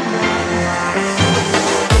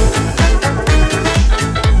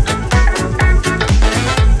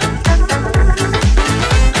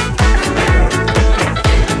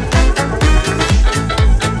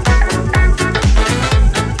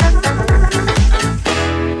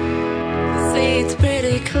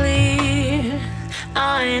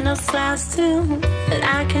 But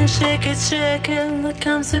I can shake it like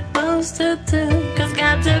I'm supposed to do. Cause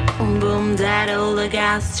got the boom boom that all the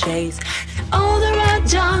gas chase, all the right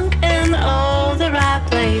junk in all the right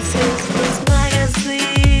places. This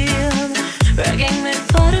magazine working with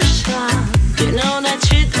Photoshop. You know that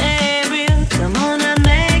shit ain't real. Come on and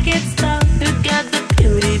make it stop. You got the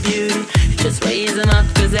beauty. Just raise them up,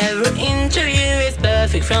 cause every inch of you is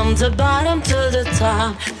perfect from the bottom to the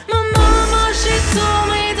top. My mama, she told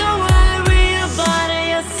me don't worry about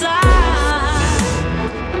your side.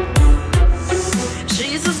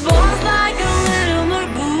 She's as bold like a little more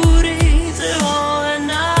booty to hold a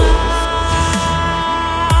knife.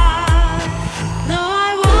 No,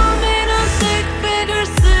 I won't be no stick figure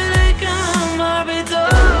silicone Barbie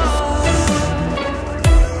doll.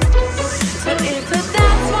 So if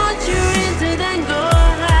that's what you're into, then go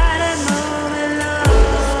ahead and move it low.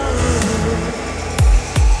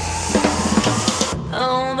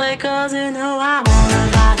 Oh, because you know I'm all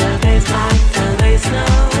about the bass, back the bass, no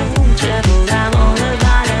treble. I'm all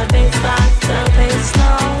about the bass, back the bass, no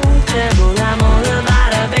treble. I'm all about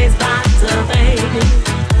the bass, back the bass.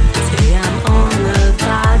 See, I'm all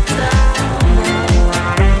about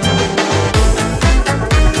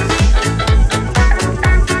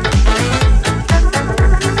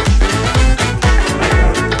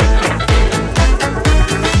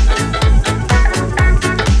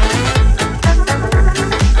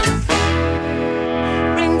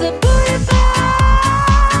bring the booty back,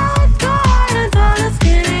 going and all the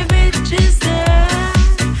skinny bitches there.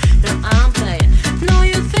 No, I'm playing. No,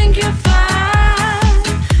 you think you're fine,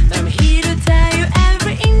 but I'm here to tell you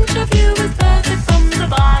every inch of you is perfect from the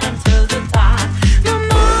bottom to the top. My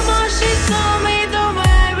mama, she told me don't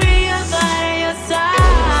worry about your side.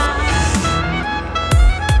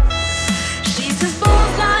 She's as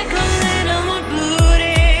bold like a little more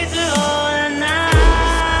booty to hold a knife.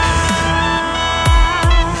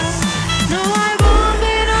 No, I won't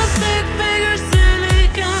be no stick figure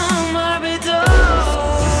silicone Barbie doll.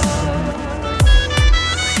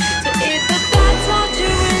 So if that's what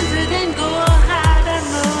you're into, then go ahead and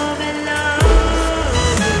move it low.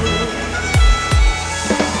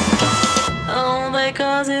 Oh,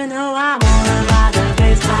 because you know I'm all about the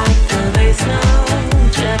bass, back the bass, no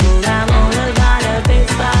treble. I'm all about the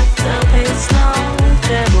bass, back the bass, no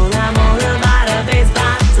treble. I'm all about the bass,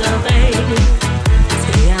 back the bass.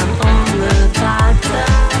 See, I'm all about that.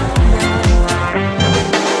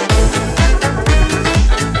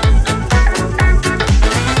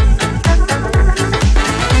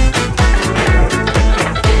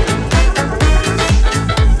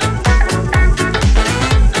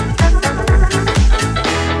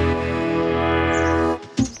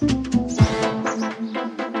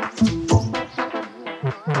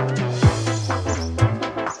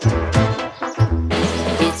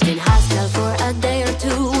 It's been hostile for a day or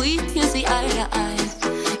two. We you see eye to eye.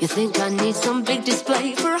 You think I need some big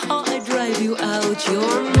display for how I drive you out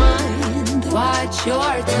your mind? Watch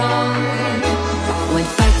your tongue. When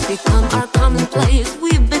facts become our commonplace,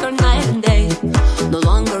 we bigger night and day. No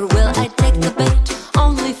longer will I take the bait.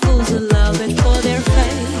 Only fools allow it for their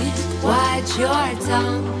fate. Watch your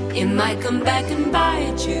tongue. It might come back and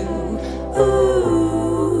bite you. Ooh.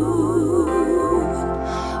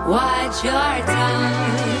 Watch your tongue.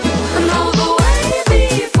 I know the way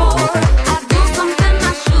before. I do something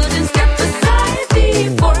I shouldn't. Step aside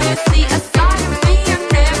before you see a side of me you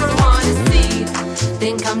never wanna see.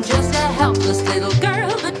 Think I'm just a helpless little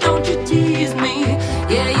girl, but don't you tease me.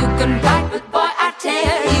 Yeah, you can bite, but boy, I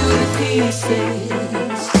tear you to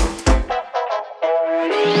pieces.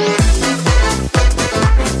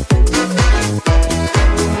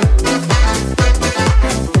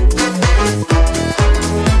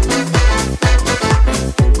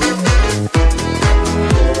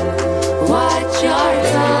 Watch your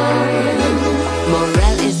tongue.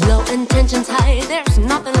 Morale is low, intentions high. There's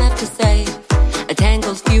nothing left to say. A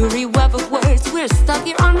tangle's fury, web of words. We're stuck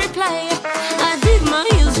here on replay. I dig my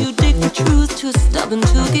heels, you dig the truth. Too stubborn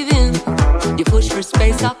to give in. You push for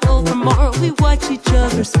space, I pull for more. We watch each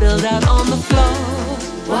other spilled out on the floor.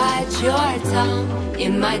 Watch your tongue.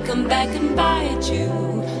 It might come back and bite you.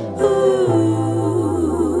 Ooh.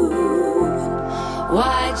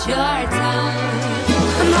 Watch your tongue.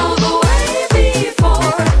 I know the way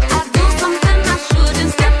before. I do something I should.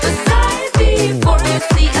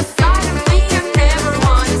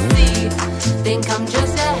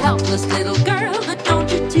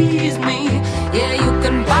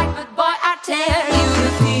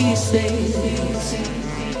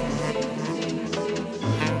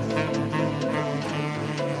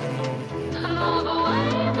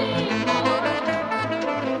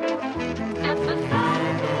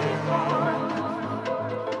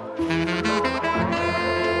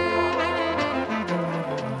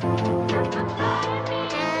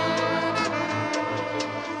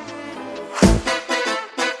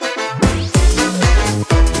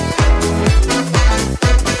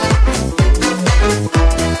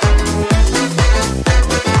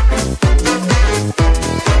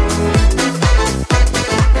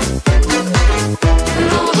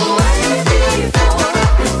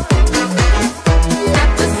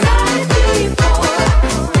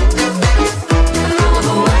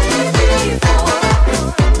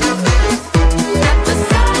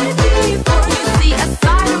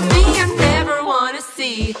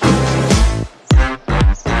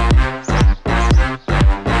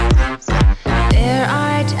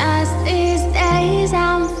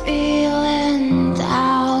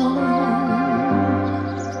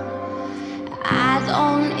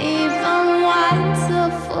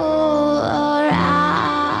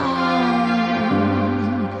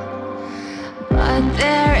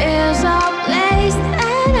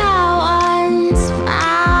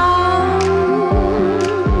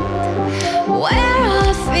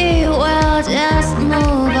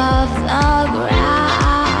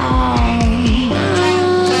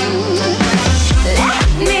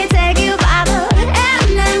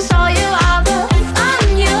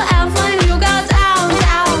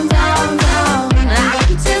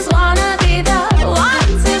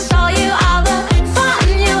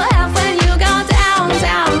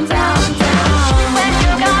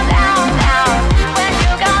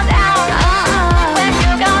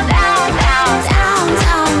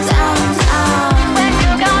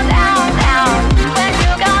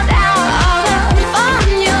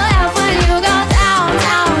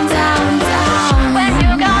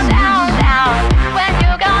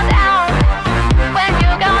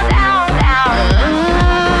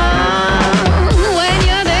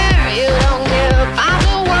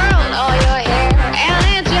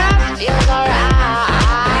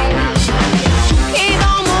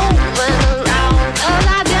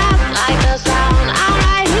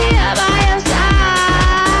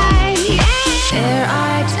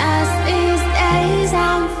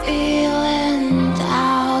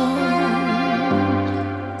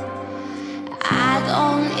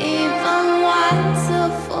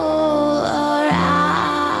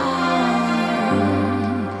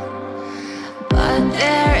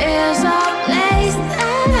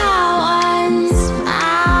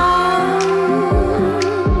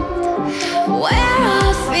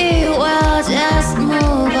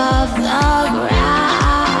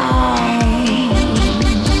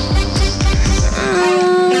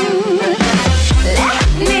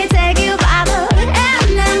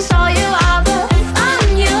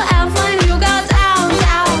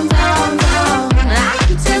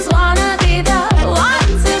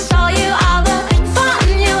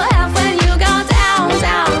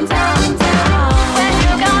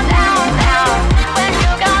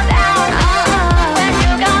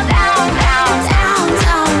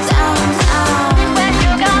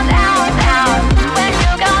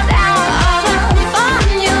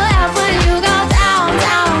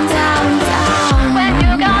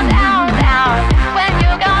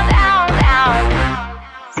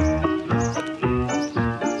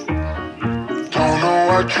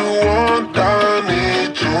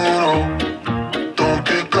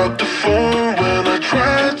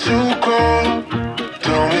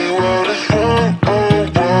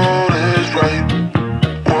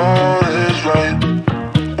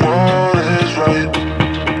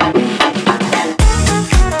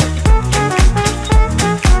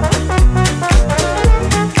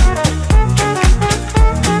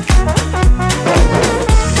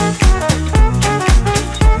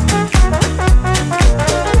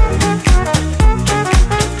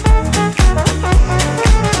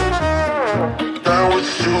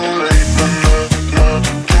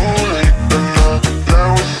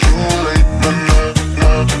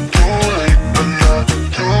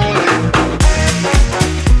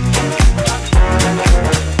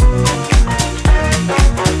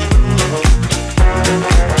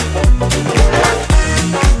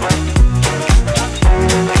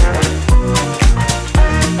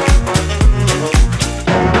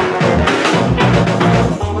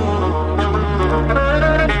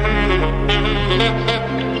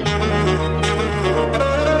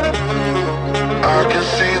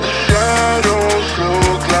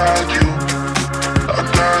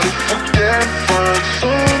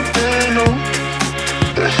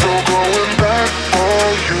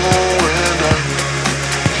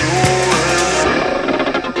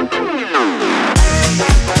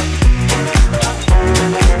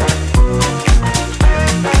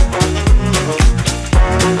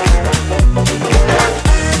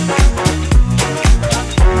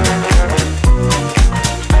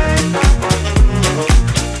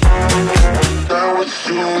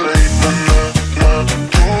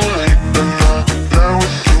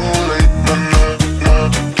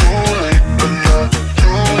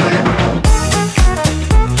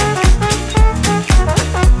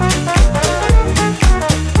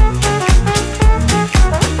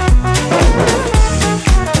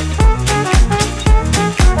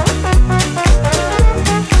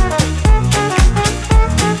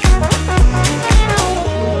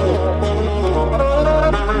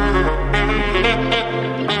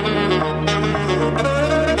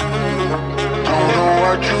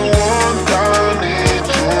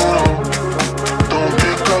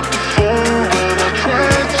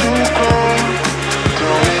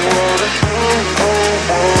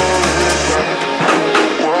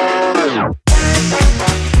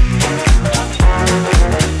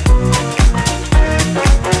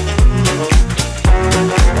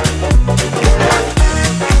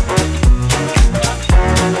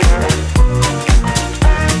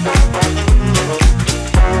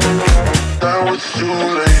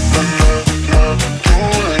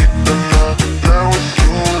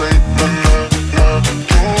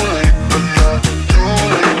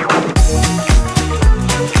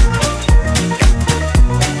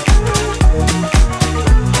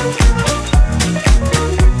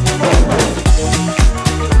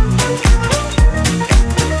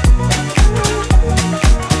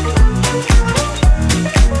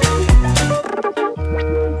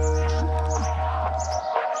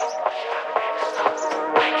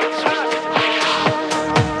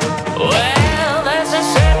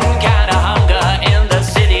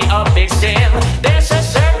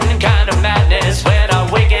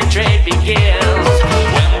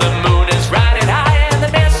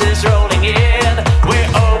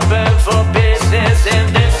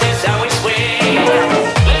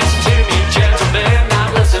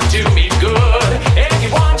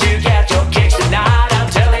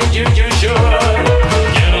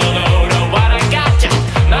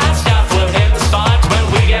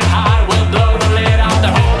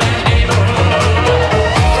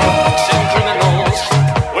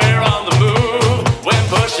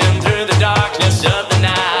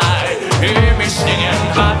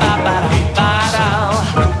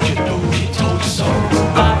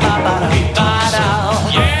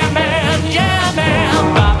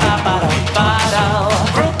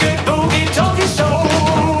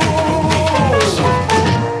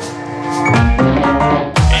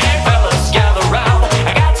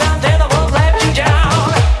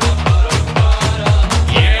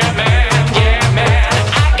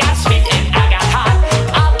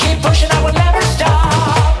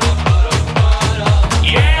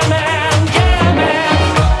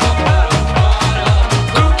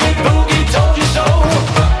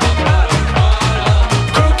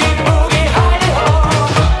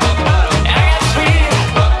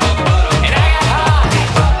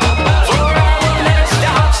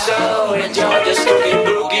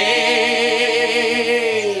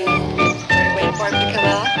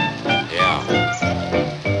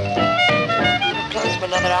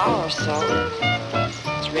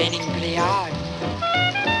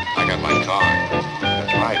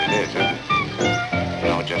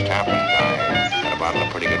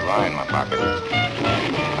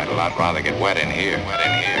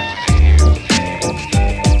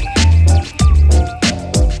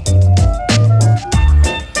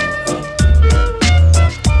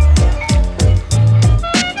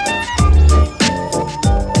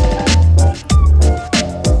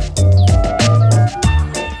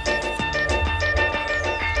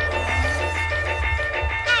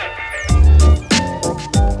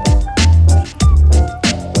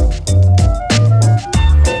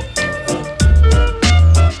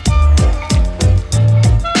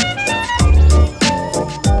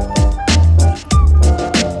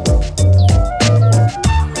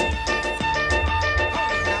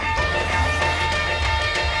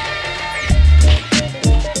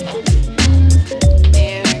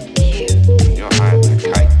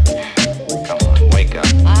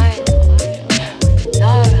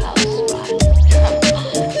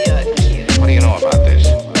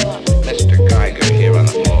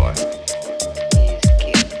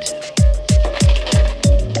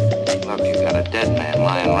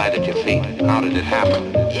 it happen?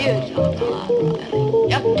 You don't know.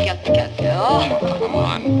 Come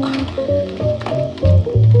on.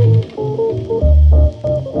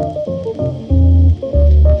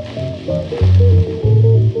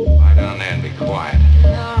 Lie down there and be quiet.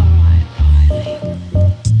 All right, Riley.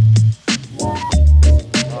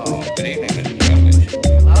 Oh, good evening, Mr. Rutledge.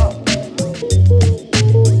 Hello.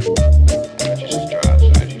 I got your sister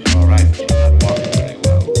outside. She's all right, but she's not walking very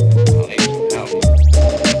well. I'll need some help.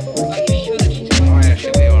 Are you sure that she's Oh, yeah,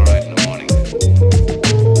 she'll be all right in the morning.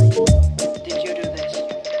 Did you do this?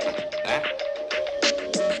 That?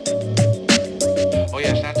 Oh,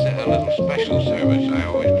 yes, that's a little special service I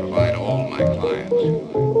always provide all my clients.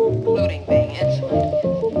 Including being insolent.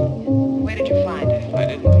 Where did you find her? I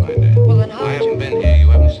didn't find her. Well, then how I did you... haven't been here. You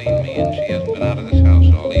haven't seen me, and she hasn't been out of this house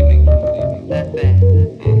all evening. That bad.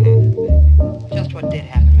 Just what did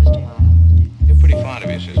happen, Mr. Marlowe? You're pretty fond of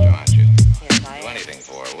your sister, aren't you? Yes, I Do am. anything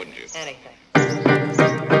for her, wouldn't you? Anything.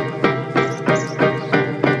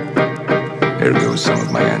 Here goes some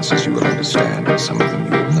of my answers you will understand, and some of them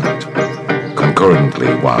you will not. Concordantly,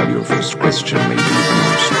 while your first question may be the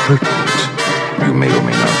most pertinent, you may or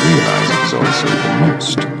may not realize it is also the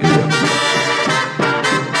most irrelevant.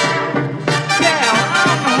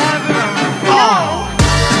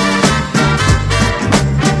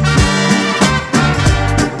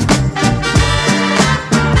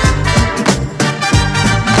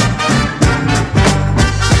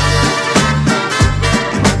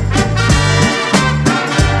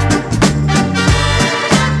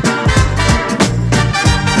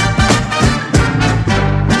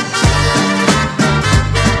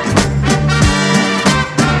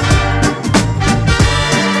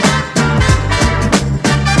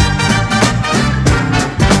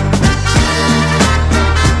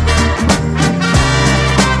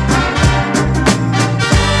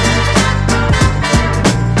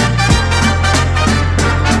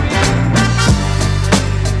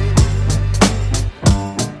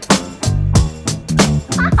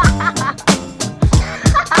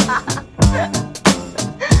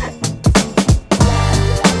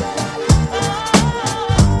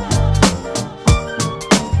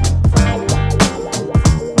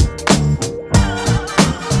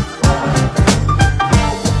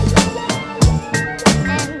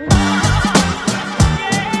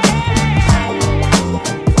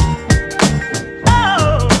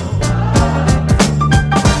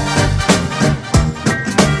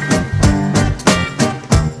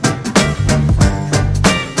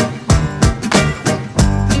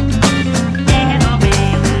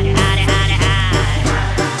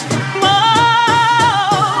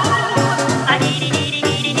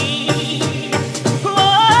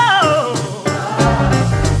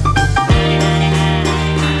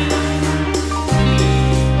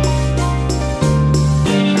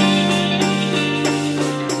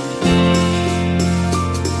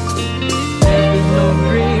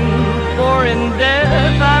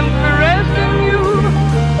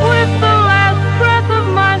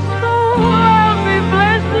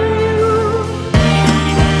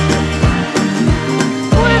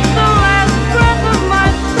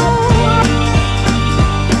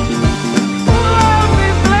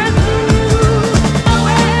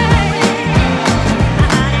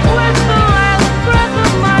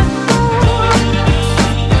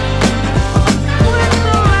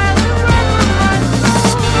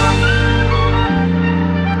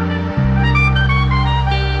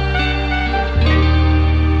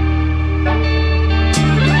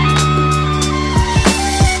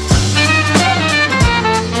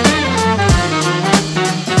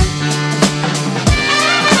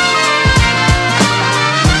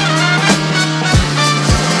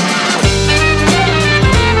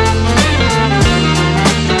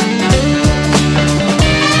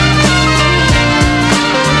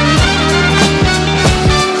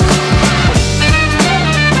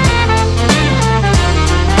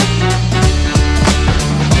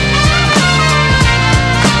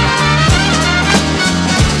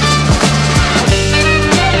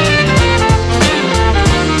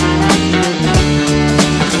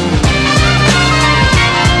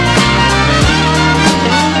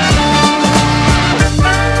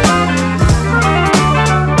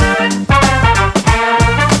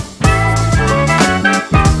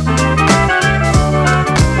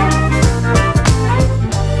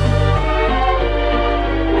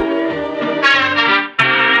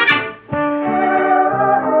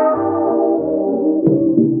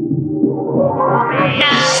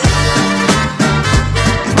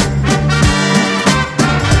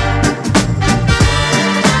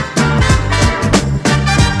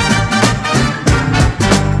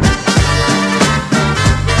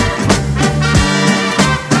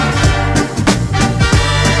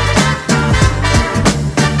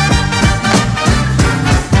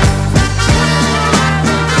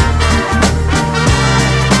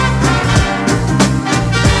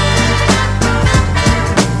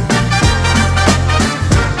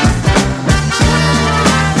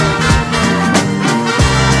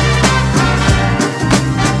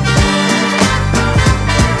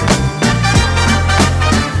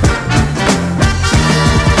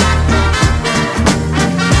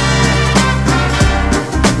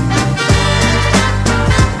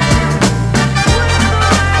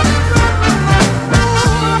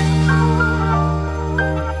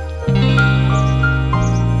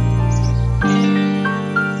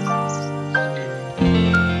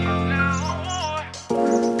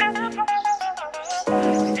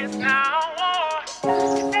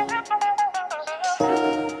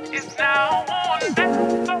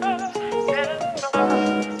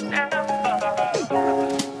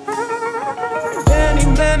 Many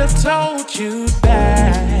men have told you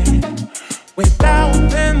that without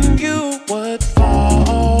them you would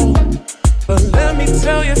fall. But let me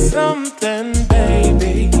tell you something,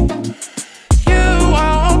 baby. You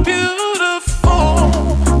are beautiful,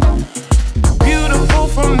 beautiful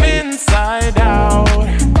from inside out.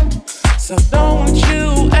 So don't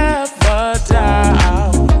you ever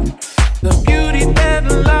doubt the beauty that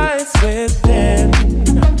lies within.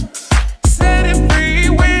 Set it free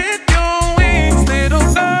with your wings,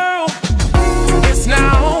 little girl. It's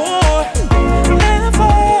now or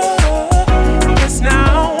never. It's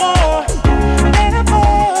now or never.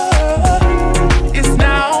 It's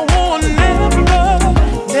now or never,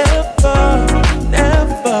 never,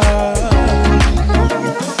 never.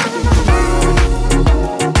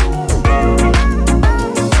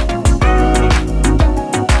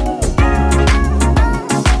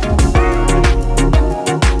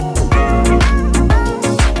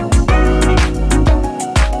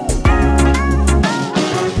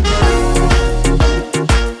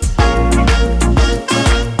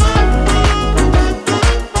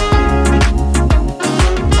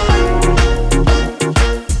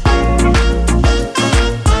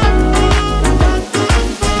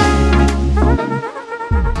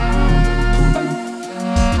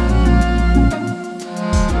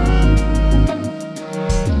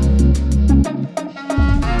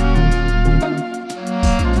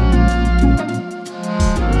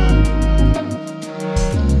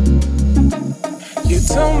 You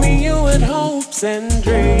told me you had hopes and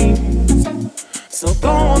dreams, so go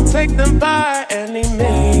on, take them by any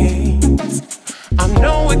means. I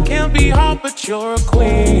know it can be hard, but you're a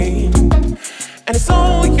queen, and it's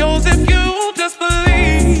all yours if you just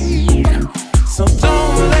believe. So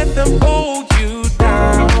don't let them hold you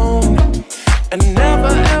down, and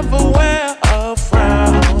never ever wear a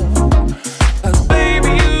frown. 'Cause baby,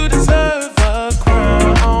 you deserve a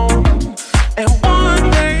crown, and one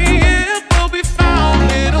day it will be found,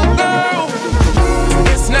 little girl.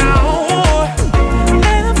 It's now or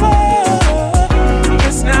never.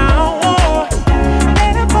 It's now or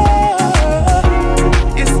never.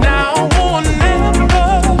 It's now or never,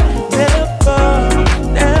 never,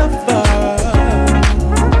 never.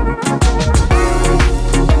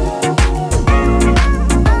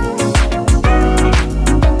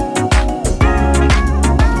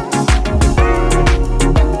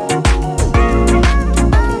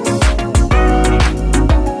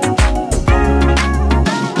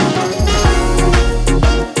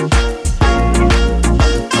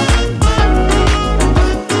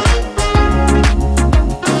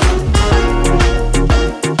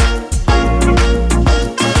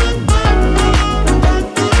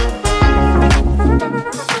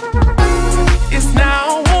 It's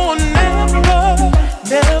now or never,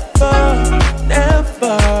 never,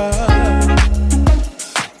 never.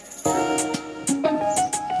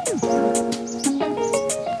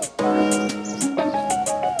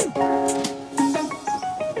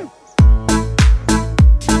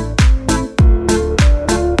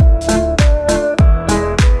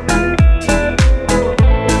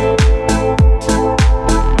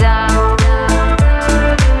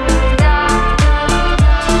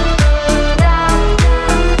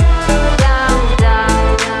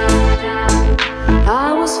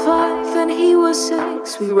 I was 5 and he was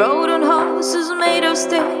 6. We rode on horses made of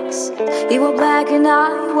sticks. He wore black and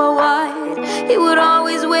I wore white. He would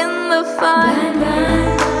always win the fight.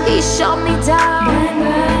 He shot me down.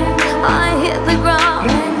 I hit the ground.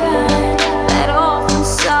 That awful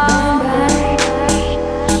sound.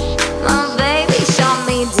 My baby shot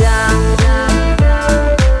me down.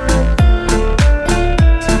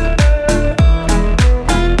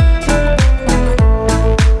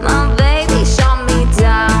 My baby shot me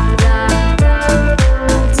down, down,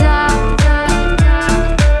 down,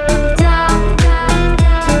 down, down,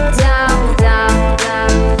 down,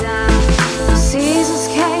 down, down. Seasons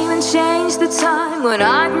came and changed the time. When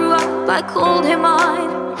I grew up, I called him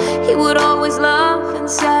mine. He would always laugh and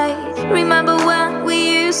say, remember when we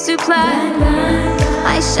used to play?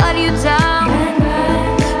 I shut you down.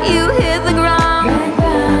 You hit the ground.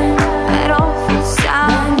 That awful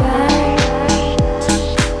sound.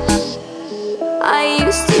 I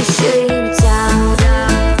used to shoot you down.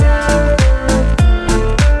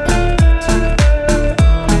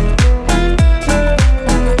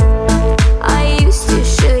 I used to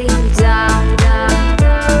shoot you down, down,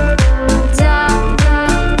 down, down,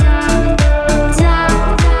 down, down,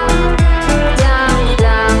 down, down,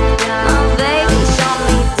 down. My baby shot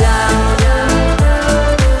me down, down.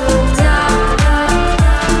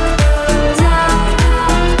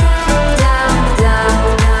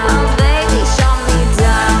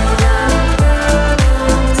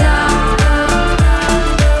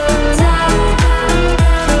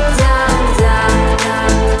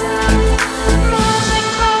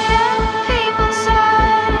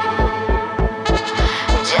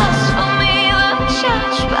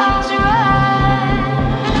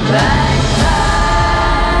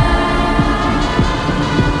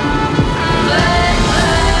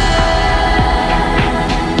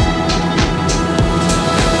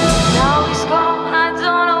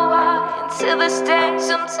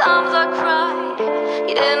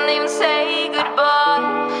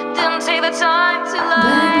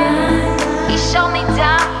 shut me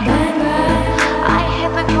down. I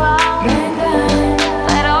hit the ground.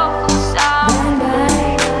 That awful sound.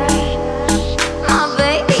 My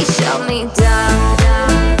baby shut me down.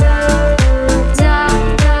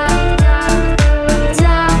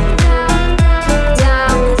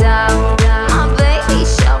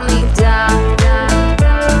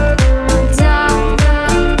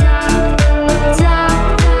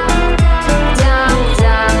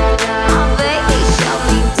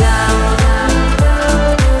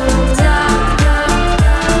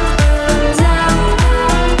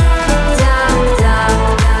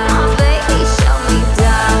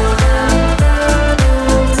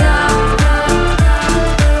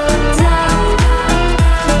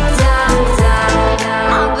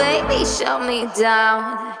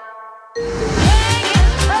 Down.